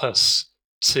help us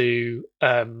to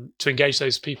engage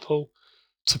those people,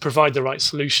 to provide the right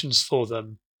solutions for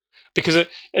them. Because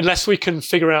unless we can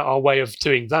figure out our way of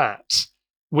doing that,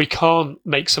 we can't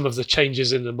make some of the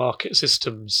changes in the market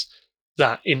systems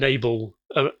that enable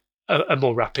a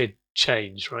more rapid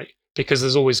change, right? Because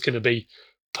there's always going to be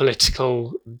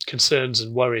political concerns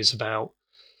and worries about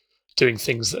doing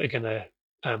things that are going to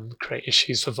create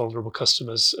issues for vulnerable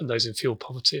customers and those in fuel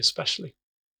poverty especially.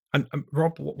 And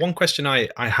Rob, one question I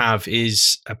have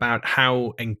is about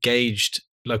how engaged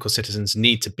local citizens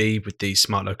need to be with these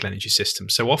smart local energy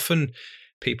systems. So often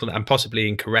people, and possibly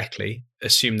incorrectly,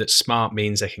 assume that smart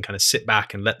means they can kind of sit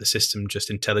back and let the system just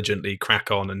intelligently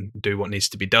crack on and do what needs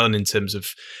to be done in terms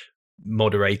of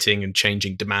moderating and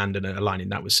changing demand and aligning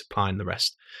that with supply and the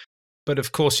rest. But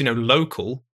of course,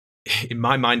 local, in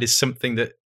my mind, is something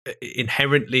that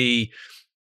inherently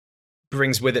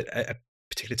brings with it a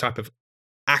particular type of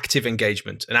active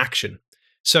engagement and action.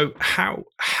 So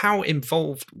how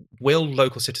involved will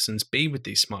local citizens be with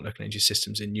these smart local energy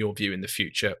systems in your view in the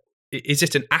future? Is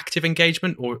it an active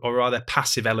engagement or are there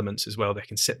passive elements as well? They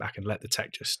can sit back and let the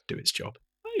tech just do its job?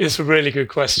 It's a really good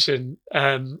question.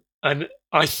 And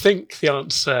I think the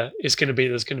answer is going to be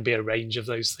there's going to be a range of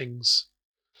those things.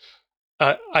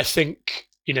 I think,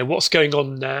 what's going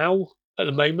on now at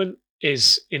the moment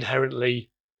is inherently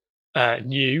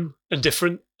new and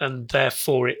different, and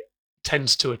therefore it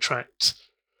tends to attract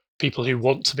people who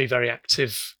want to be very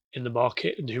active in the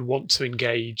market and who want to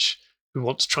engage, who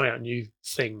want to try out new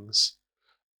things.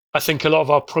 I think a lot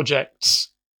of our projects,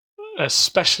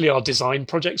 especially our design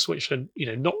projects, which are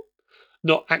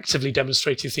not actively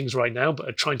demonstrating things right now, but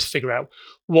are trying to figure out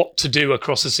what to do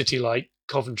across a city like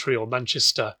Coventry or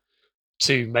Manchester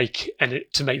to make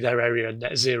their area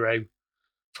net zero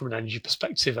from an energy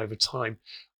perspective over time.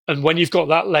 And when you've got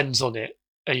that lens on it,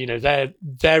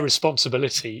 their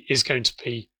responsibility is going to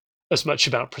be as much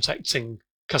about protecting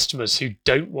customers who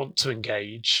don't want to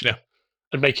engage,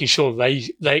 and making sure they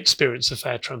experience a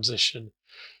fair transition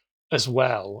as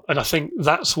well. And I think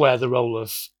that's where the role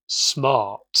of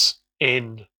smart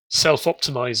in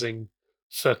self-optimizing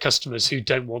for customers who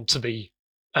don't want to be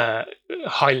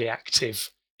highly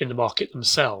active in the market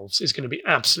themselves is going to be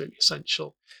absolutely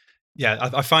essential. Yeah,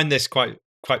 I find this quite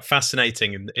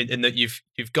fascinating in that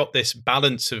you've got this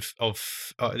balance of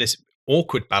this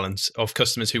awkward balance of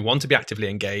customers who want to be actively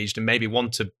engaged and maybe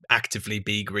want to actively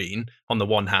be green on the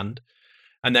one hand,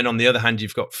 and then on the other hand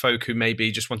you've got folk who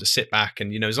maybe just want to sit back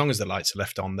and as long as the lights are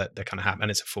left on, that they're kind of happy and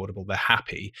it's affordable, they're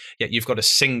happy. Yet you've got a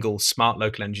single smart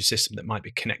local energy system that might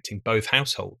be connecting both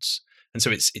households, and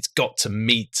so it's got to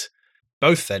meet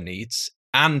both their needs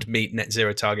and meet net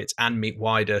zero targets and meet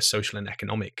wider social and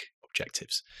economic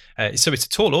objectives. So it's a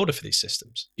tall order for these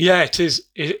systems. Yeah, it is.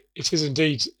 It is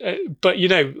indeed. But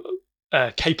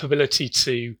capability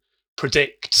to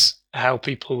predict how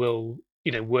people will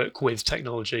work with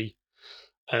technology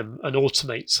and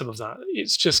automate some of that,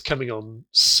 it's just coming on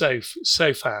so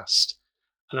fast.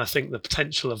 And I think the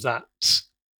potential of that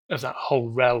whole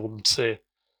realm to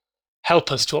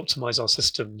help us to optimize our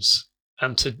systems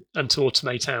and to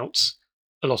automate out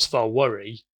a lot of our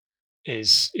worry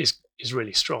is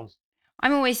really strong.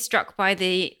 I'm always struck by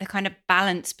the kind of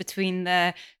balance between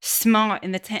the smart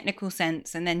in the technical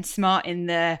sense and then smart in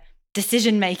the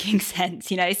decision-making sense,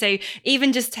 So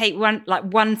even just take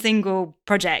one single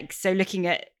project. So looking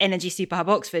at Energy Superhub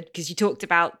Oxford, because you talked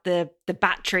about the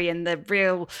battery and the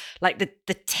real,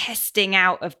 the testing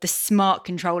out of the smart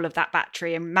control of that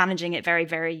battery and managing it very,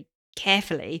 very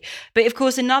carefully. But of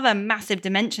course, another massive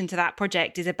dimension to that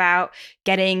project is about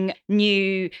getting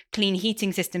new clean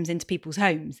heating systems into people's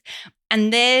homes.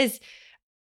 And there's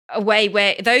a way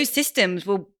where those systems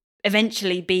will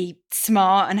eventually be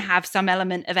smart and have some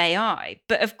element of AI.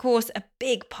 But of course, a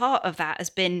big part of that has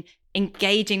been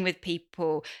engaging with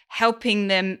people, helping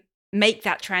them make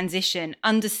that transition,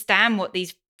 understand what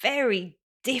these very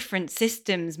different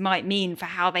systems might mean for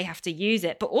how they have to use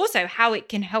it, but also how it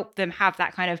can help them have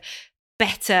that kind of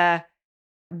better,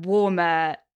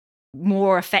 warmer,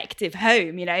 more effective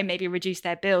home, maybe reduce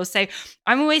their bills. So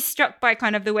I'm always struck by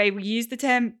kind of the way we use the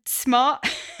term smart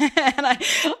And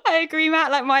I agree,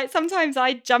 Matt. Like sometimes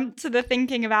I jump to the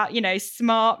thinking about,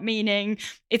 smart meaning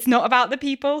it's not about the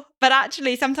people, but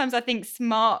actually sometimes I think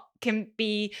smart can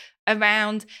be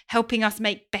around helping us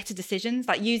make better decisions,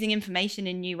 like using information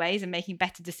in new ways and making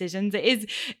better decisions.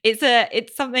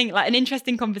 It's something like an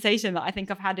interesting conversation that I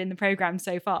think I've had in the program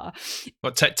so far.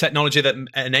 What technology that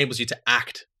enables you to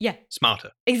act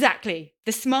smarter. Exactly.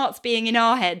 The smarts being in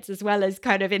our heads as well as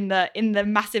kind of in the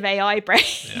massive AI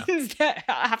brains that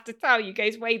I have to tell you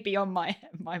goes way beyond my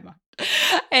mind.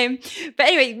 But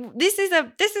anyway, this is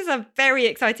a very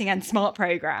exciting and smart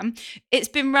program. It's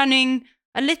been running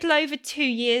a little over 2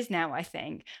 years now, I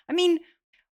think. I mean,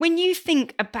 when you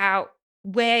think about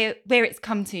where it's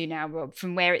come to now, Rob,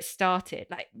 from where it started,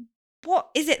 like, what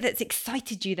is it that's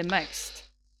excited you the most?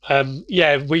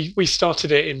 We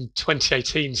started it in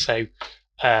 2018, so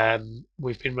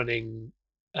we've been running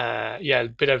a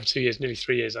bit over 2 years, nearly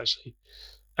 3 years actually,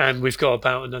 and we've got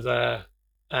about another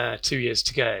 2 years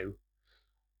to go.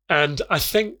 And I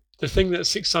think the thing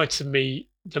that's excited me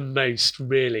the most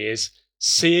really is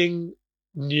seeing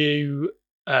new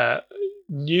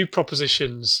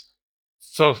propositions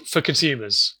for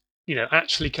consumers,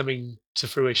 actually coming to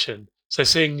fruition. So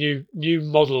seeing new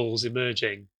models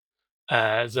emerging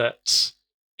that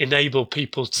enable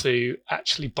people to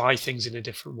actually buy things in a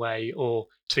different way, or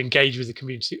to engage with the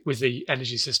community, with the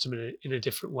energy system in a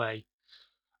different way.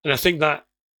 And I think that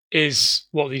is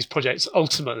what these projects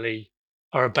ultimately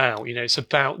are about. It's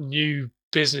about new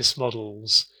business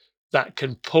models that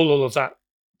can pull all of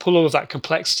that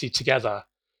complexity together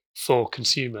for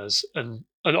consumers and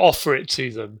offer it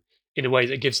to them in a way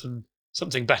that gives them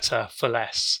something better for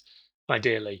less,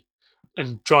 ideally,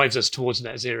 and drives us towards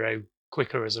net zero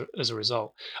quicker as a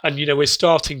result. And we're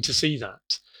starting to see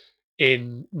that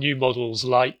in new models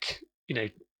like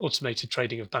automated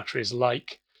trading of batteries,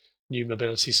 like new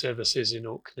mobility services in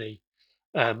Orkney,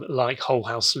 like whole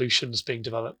house solutions being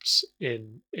developed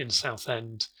in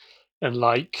Southend, and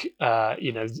like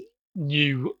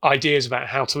new ideas about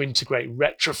how to integrate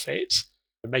retrofit,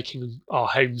 making our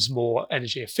homes more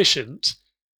energy efficient,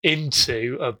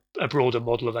 into a broader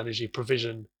model of energy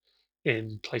provision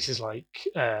in places like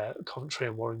Coventry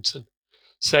and Warrington.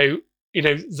 So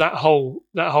that whole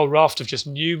raft of just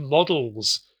new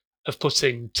models of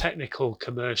putting technical,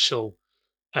 commercial,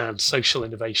 and social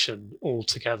innovation all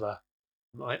together,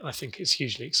 I think it's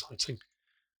hugely exciting.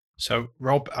 So,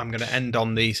 Rob, I'm going to end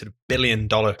on the sort of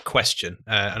billion-dollar question.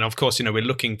 And of course, we're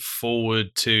looking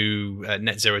forward to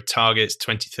net zero targets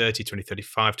 2030,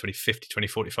 2035, 2050,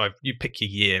 2045. You pick your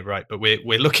year, right? But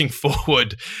we're looking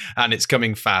forward, and it's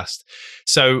coming fast.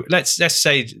 So let's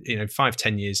say,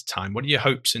 5-10 years time, what are your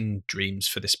hopes and dreams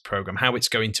for this program? How it's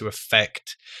going to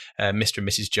affect Mr. and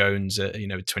Mrs. Jones,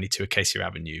 22 Acacia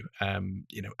Avenue, and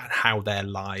how their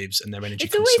lives and their energy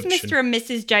consumption. It's always Mr. and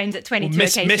Mrs. Jones at 22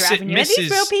 Acacia Avenue. Are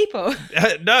these real people?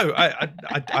 No,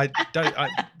 I don't.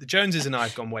 The Joneses and I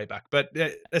have gone way back. But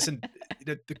listen,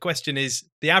 the question is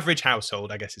the average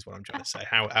household, I guess, is what I'm trying to say.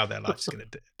 How their lives are going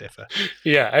to differ.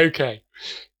 Yeah. Okay.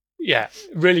 Yeah.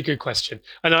 Really good question.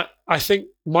 And I think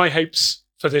my hopes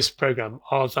for this program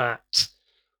are that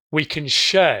we can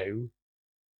show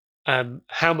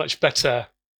how much better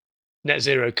net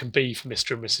zero can be for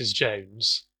Mr. and Mrs.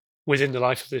 Jones within the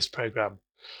life of this program,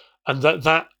 and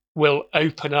that will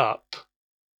open up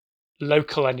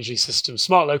local energy systems,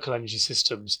 smart local energy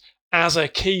systems, as a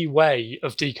key way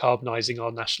of decarbonising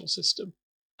our national system.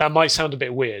 That might sound a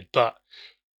bit weird, but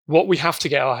what we have to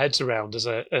get our heads around as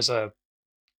a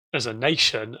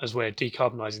nation, as we're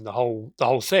decarbonising the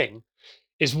whole thing,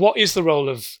 is what is the role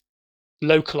of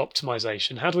local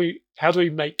optimization? How do we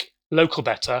make local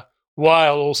better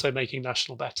while also making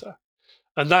national better?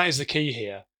 And that is the key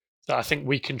here that I think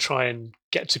we can try and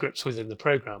get to grips with in the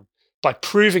program, by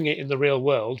proving it in the real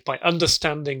world, by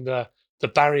understanding the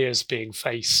barriers being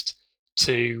faced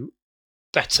to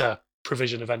better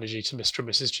provision of energy to Mr. and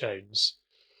Mrs. Jones.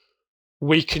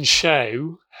 We can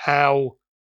show how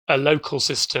a local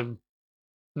system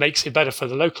makes it better for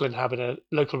the local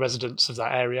local residents of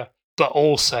that area, but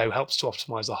also helps to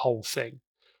optimize the whole thing.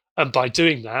 And by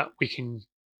doing that, we can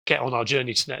get on our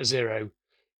journey to net zero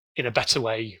in a better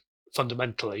way,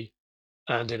 fundamentally,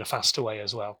 and in a faster way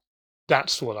as well.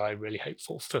 That's what I really hope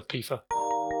for PIFA.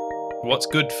 What's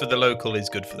good for the local is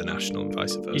good for the national, and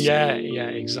vice versa. Yeah,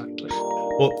 exactly.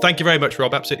 Well, thank you very much,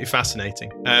 Rob. Absolutely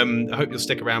fascinating. I hope you'll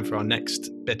stick around for our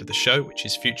next bit of the show, which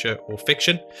is Future or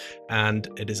Fiction. And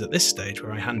it is at this stage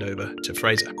where I hand over to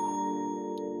Fraser.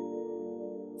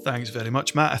 Thanks very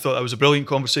much, Matt. I thought that was a brilliant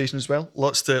conversation as well.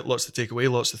 Lots to take away,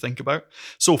 lots to think about.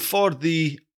 So for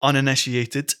the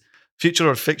uninitiated, Future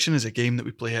or Fiction is a game that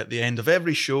we play at the end of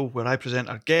every show where I present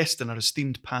our guest and our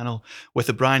esteemed panel with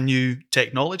a brand new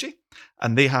technology,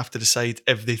 and they have to decide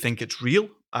if they think it's real,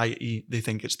 i.e. they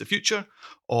think it's the future,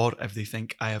 or if they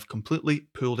think I have completely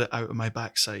pulled it out of my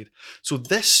backside. So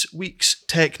this week's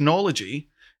technology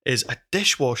is a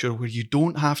dishwasher where you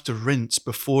don't have to rinse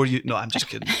before you... No, I'm just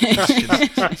kidding.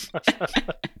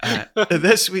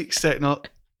 This week's technology...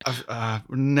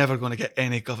 we're never going to get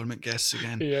any government guests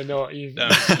again. Yeah, no, you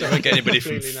don't get anybody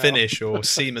from Finnish or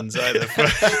Siemens either.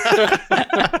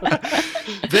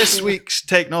 This week's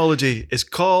technology is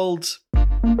called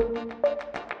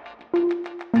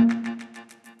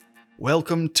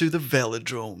Welcome to the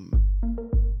Velodrome.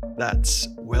 That's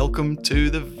Welcome to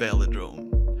the Velodrome.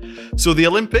 So the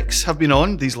Olympics have been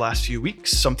on these last few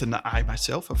weeks, something that I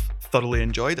myself have thoroughly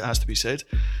enjoyed, it has to be said.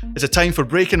 It's a time for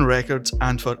breaking records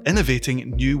and for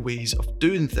innovating new ways of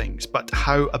doing things. But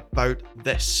how about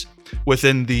this?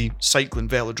 Within the cycling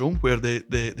velodrome, where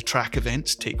the track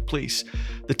events take place,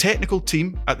 the technical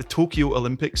team at the Tokyo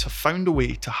Olympics have found a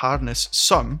way to harness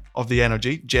some of the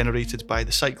energy generated by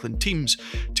the cycling teams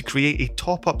to create a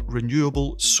top-up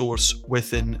renewable source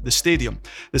within the stadium.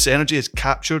 This energy is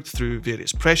captured through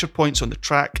various pressure points on the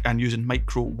track and using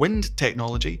micro-wind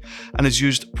technology, and is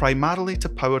used primarily to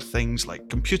power things like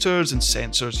computers and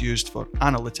sensors used for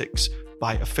analytics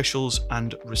by officials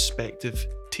and respective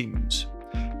teams.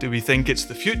 Do we think it's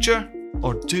the future,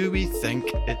 or do we think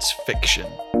it's fiction?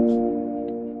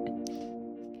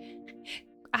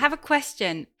 I have a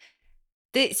question.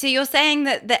 So you're saying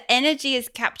that the energy is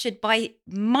captured by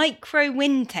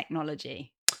micro-wind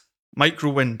technology?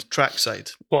 Micro-wind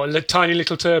trackside. What, tiny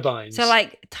little turbines? So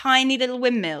like tiny little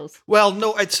windmills? Well,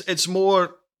 no, it's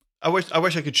more... I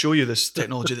wish I could show you this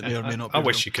technology that may or may not be I real.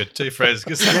 wish you could too, Fraser.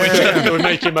 It would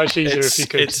make it much easier if you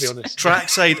could, to be honest.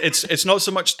 Trackside, it's not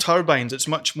so much turbines, it's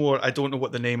much more, I don't know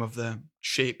what the name of the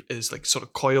shape is, like sort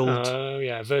of coiled. Oh,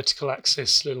 yeah, vertical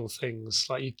axis little things,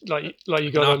 like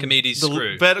you got Archimedes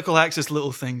screw. Vertical axis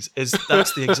little things,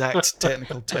 that's the exact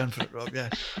technical term for it, Rob, yeah.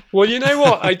 Well, you know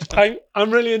what? I'm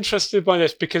really interested by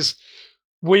this because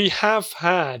we have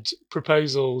had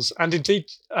proposals, and indeed,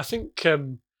 I think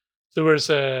there was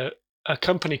a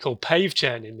company called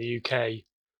PaveGen in the UK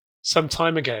some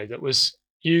time ago that was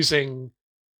using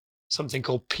something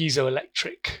called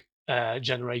piezoelectric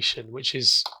generation, which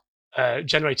is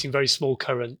generating very small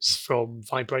currents from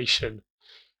vibration.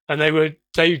 And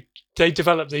they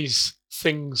developed these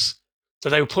things that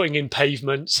they were putting in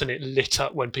pavements, and it lit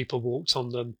up when people walked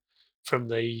on them from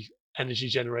the energy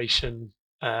generation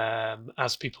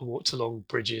as people walked along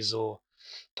bridges or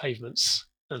pavements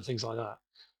and things like that.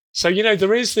 So,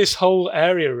 there is this whole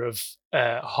area of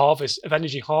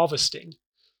energy harvesting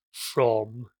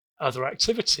from other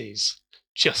activities,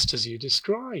 just as you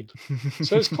describe.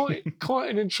 So it's quite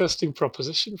an interesting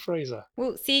proposition, Fraser.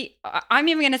 Well, see, I'm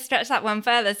even going to stretch that one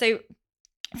further. So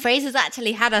Fraser's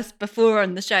actually had us before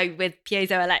on the show with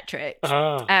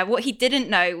piezoelectrics. What he didn't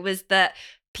know was that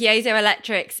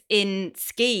piezoelectrics in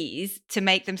skis to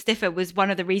make them stiffer was one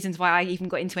of the reasons why I even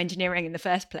got into engineering in the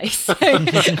first place. So we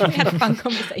had a fun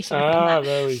conversation about that.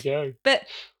 There we go. But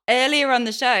earlier on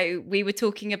the show, we were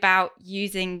talking about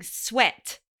using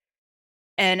sweat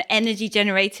and energy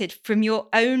generated from your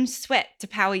own sweat to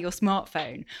power your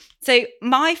smartphone. So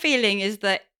my feeling is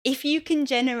that if you can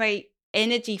generate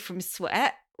energy from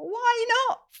sweat, why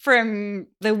not from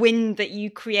the wind that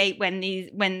you create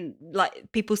when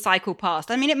like people cycle past?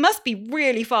 I mean, it must be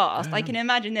really fast. Yeah. I can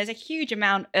imagine there's a huge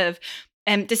amount of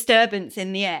disturbance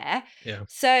in the air. Yeah.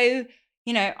 So,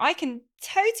 I can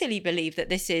totally believe that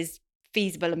this is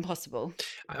feasible and possible.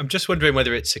 I'm just wondering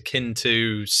whether it's akin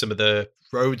to some of the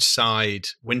roadside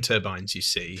wind turbines you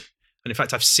see. And in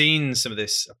fact, I've seen some of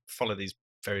this, follow these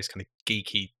various kind of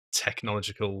geeky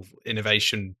technological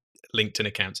innovation LinkedIn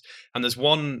accounts, and there's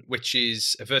one which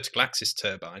is a vertical axis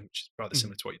turbine, which is rather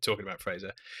similar to what you're talking about,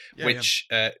 Fraser, which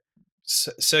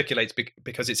circulates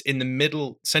because it's in the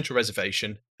middle central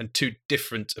reservation and two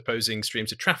different opposing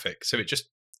streams of traffic, so it just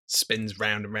spins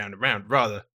round and round and round,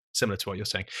 rather similar to what you're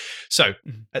saying. So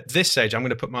at this stage, I'm going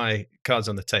to put my cards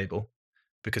on the table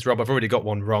because, Rob, I've already got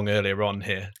one wrong earlier on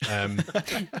here,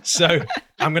 so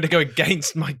I'm going to go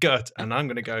against my gut and I'm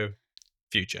going to go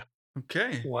future.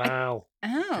 Okay. Wow.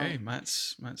 Oh. Okay,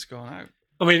 Matt's gone out.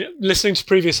 I mean, listening to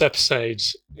previous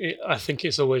episodes, I think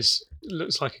it's always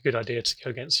looks like a good idea to go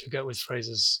against your gut with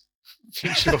Fraser's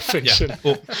future or fiction.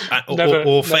 Yeah.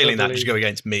 Or failing that, just go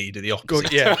against me, do the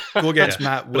opposite. Go against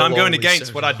Matt. But I'm going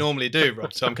against what I'd normally do,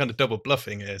 Rob. So I'm kind of double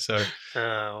bluffing here. So,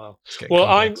 I'm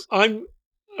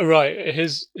right.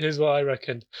 Here's what I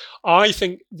reckon. I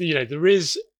think there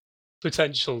is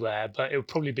potential there, but it would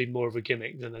probably be more of a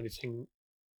gimmick than anything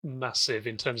massive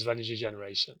in terms of energy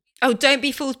generation. Oh, don't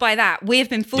be fooled by that. We have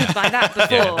been fooled by that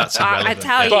before. Yeah, that's I irrelevant.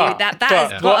 tell But- you that but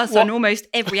has got us what- on almost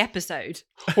every episode.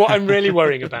 What I'm really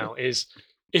worrying about is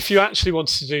if you actually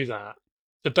wanted to do that,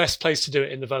 the best place to do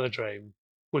it in the velodrome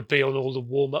would be on all the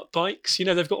warm-up bikes. You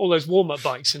know, they've got all those warm-up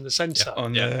bikes in the centre.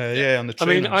 On Yeah, on the I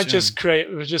mean, trainers,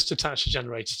 I just attach a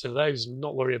generator to those and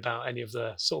not worry about any of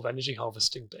the sort of energy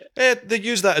harvesting bit. They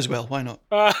use that as well. Why not?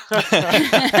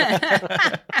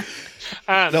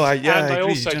 And, No, I and agree, I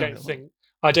also generate don't a lot. think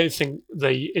I don't think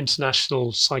the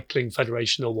International Cycling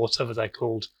Federation or whatever they're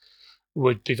called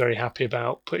would be very happy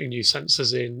about putting new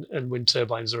sensors in and wind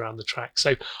turbines around the track.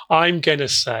 So I'm gonna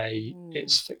say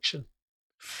it's fiction.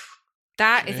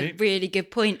 That is a Okay. really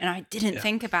good point, and I didn't Yeah.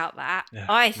 think about that. Yeah.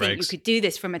 I think you Regs. could do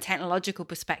this from a technological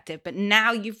perspective, but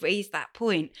now you've raised that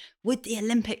point. Would the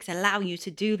Olympics allow you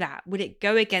to do that? Would it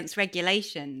go against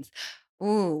regulations?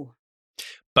 Oh,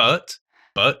 But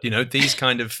you know, these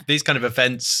kind of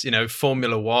events, you know,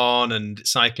 Formula One and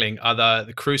cycling are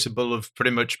the crucible of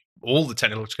pretty much all the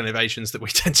technological innovations that we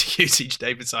tend to use each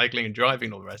day for cycling and driving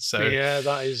and all the rest. So Yeah,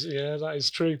 that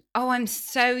is true. oh, I'm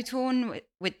so torn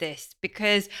with this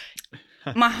because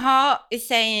my heart is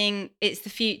saying it's the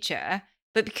future,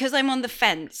 but because I'm on the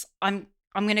fence, I'm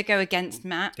going to go against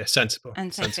Matt yeah, sensible.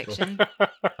 and say sensible. fiction.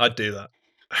 I'd do that.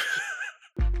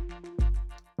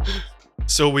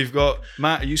 So we've got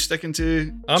Matt. Are you sticking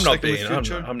to? I'm not sticking with being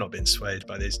future? I'm not being swayed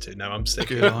by these two. No, I'm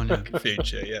sticking Good on you. with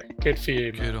future. Yeah, Good for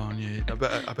you, man. Good on you. A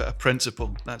bit of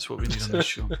principle. That's what we need on this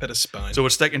show. bit of spine. So we're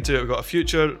sticking to it. We've got a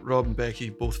future. Rob and Becky,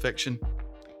 both fiction.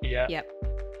 Yeah. Yep.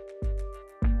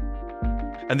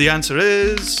 And the answer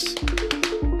is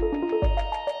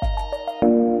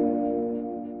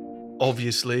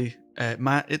obviously,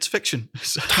 Matt, it's fiction.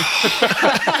 So-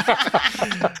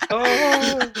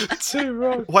 Oh, too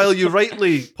wrong. While you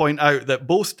rightly point out that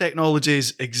both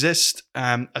technologies exist,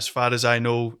 as far as I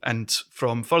know, and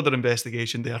from further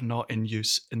investigation, they are not in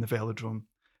use in the velodrome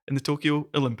in the Tokyo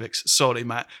Olympics. Sorry,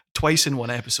 Matt. Twice in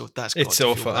one episode. That's got It's to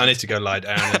feel awful. bad. I need to go lie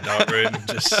down in a dark room and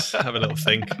just have a little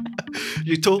think.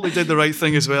 You totally did the right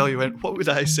thing as well. You went, what would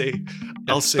I say?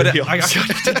 I'll say But the I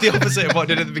opposite. did the opposite of what I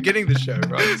did at the beginning of the show,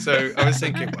 right? So I was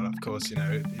thinking, well, of course, you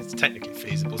know, it's technically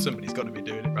feasible. Somebody's got to be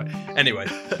doing it, right? Anyway,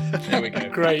 there we go.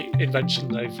 Great invention,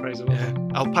 though, Fraser. Well Yeah,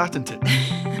 done. I'll patent it.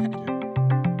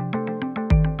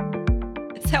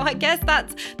 So I guess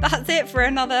that's it for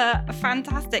another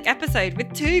fantastic episode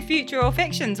with 2 future or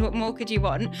fictions. What more could you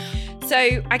want?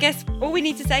 So I guess all we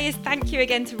need to say is thank you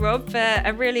again to Rob for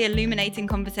a really illuminating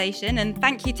conversation, and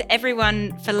thank you to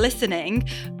everyone for listening.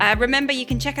 Remember, you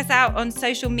can check us out on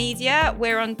social media.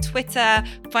 We're on Twitter.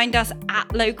 Find us at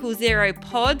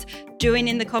Local0Pod. Join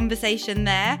in the conversation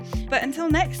there. But until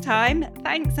next time,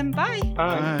 thanks and bye.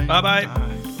 Bye. Bye-bye.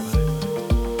 Bye.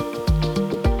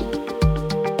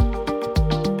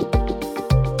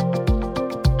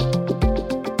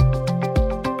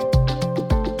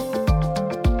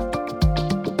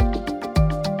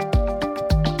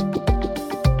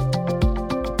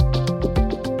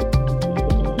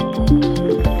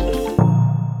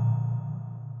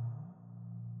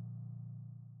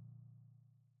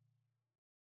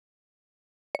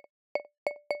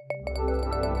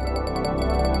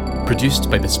 Produced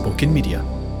by Bespoken Media.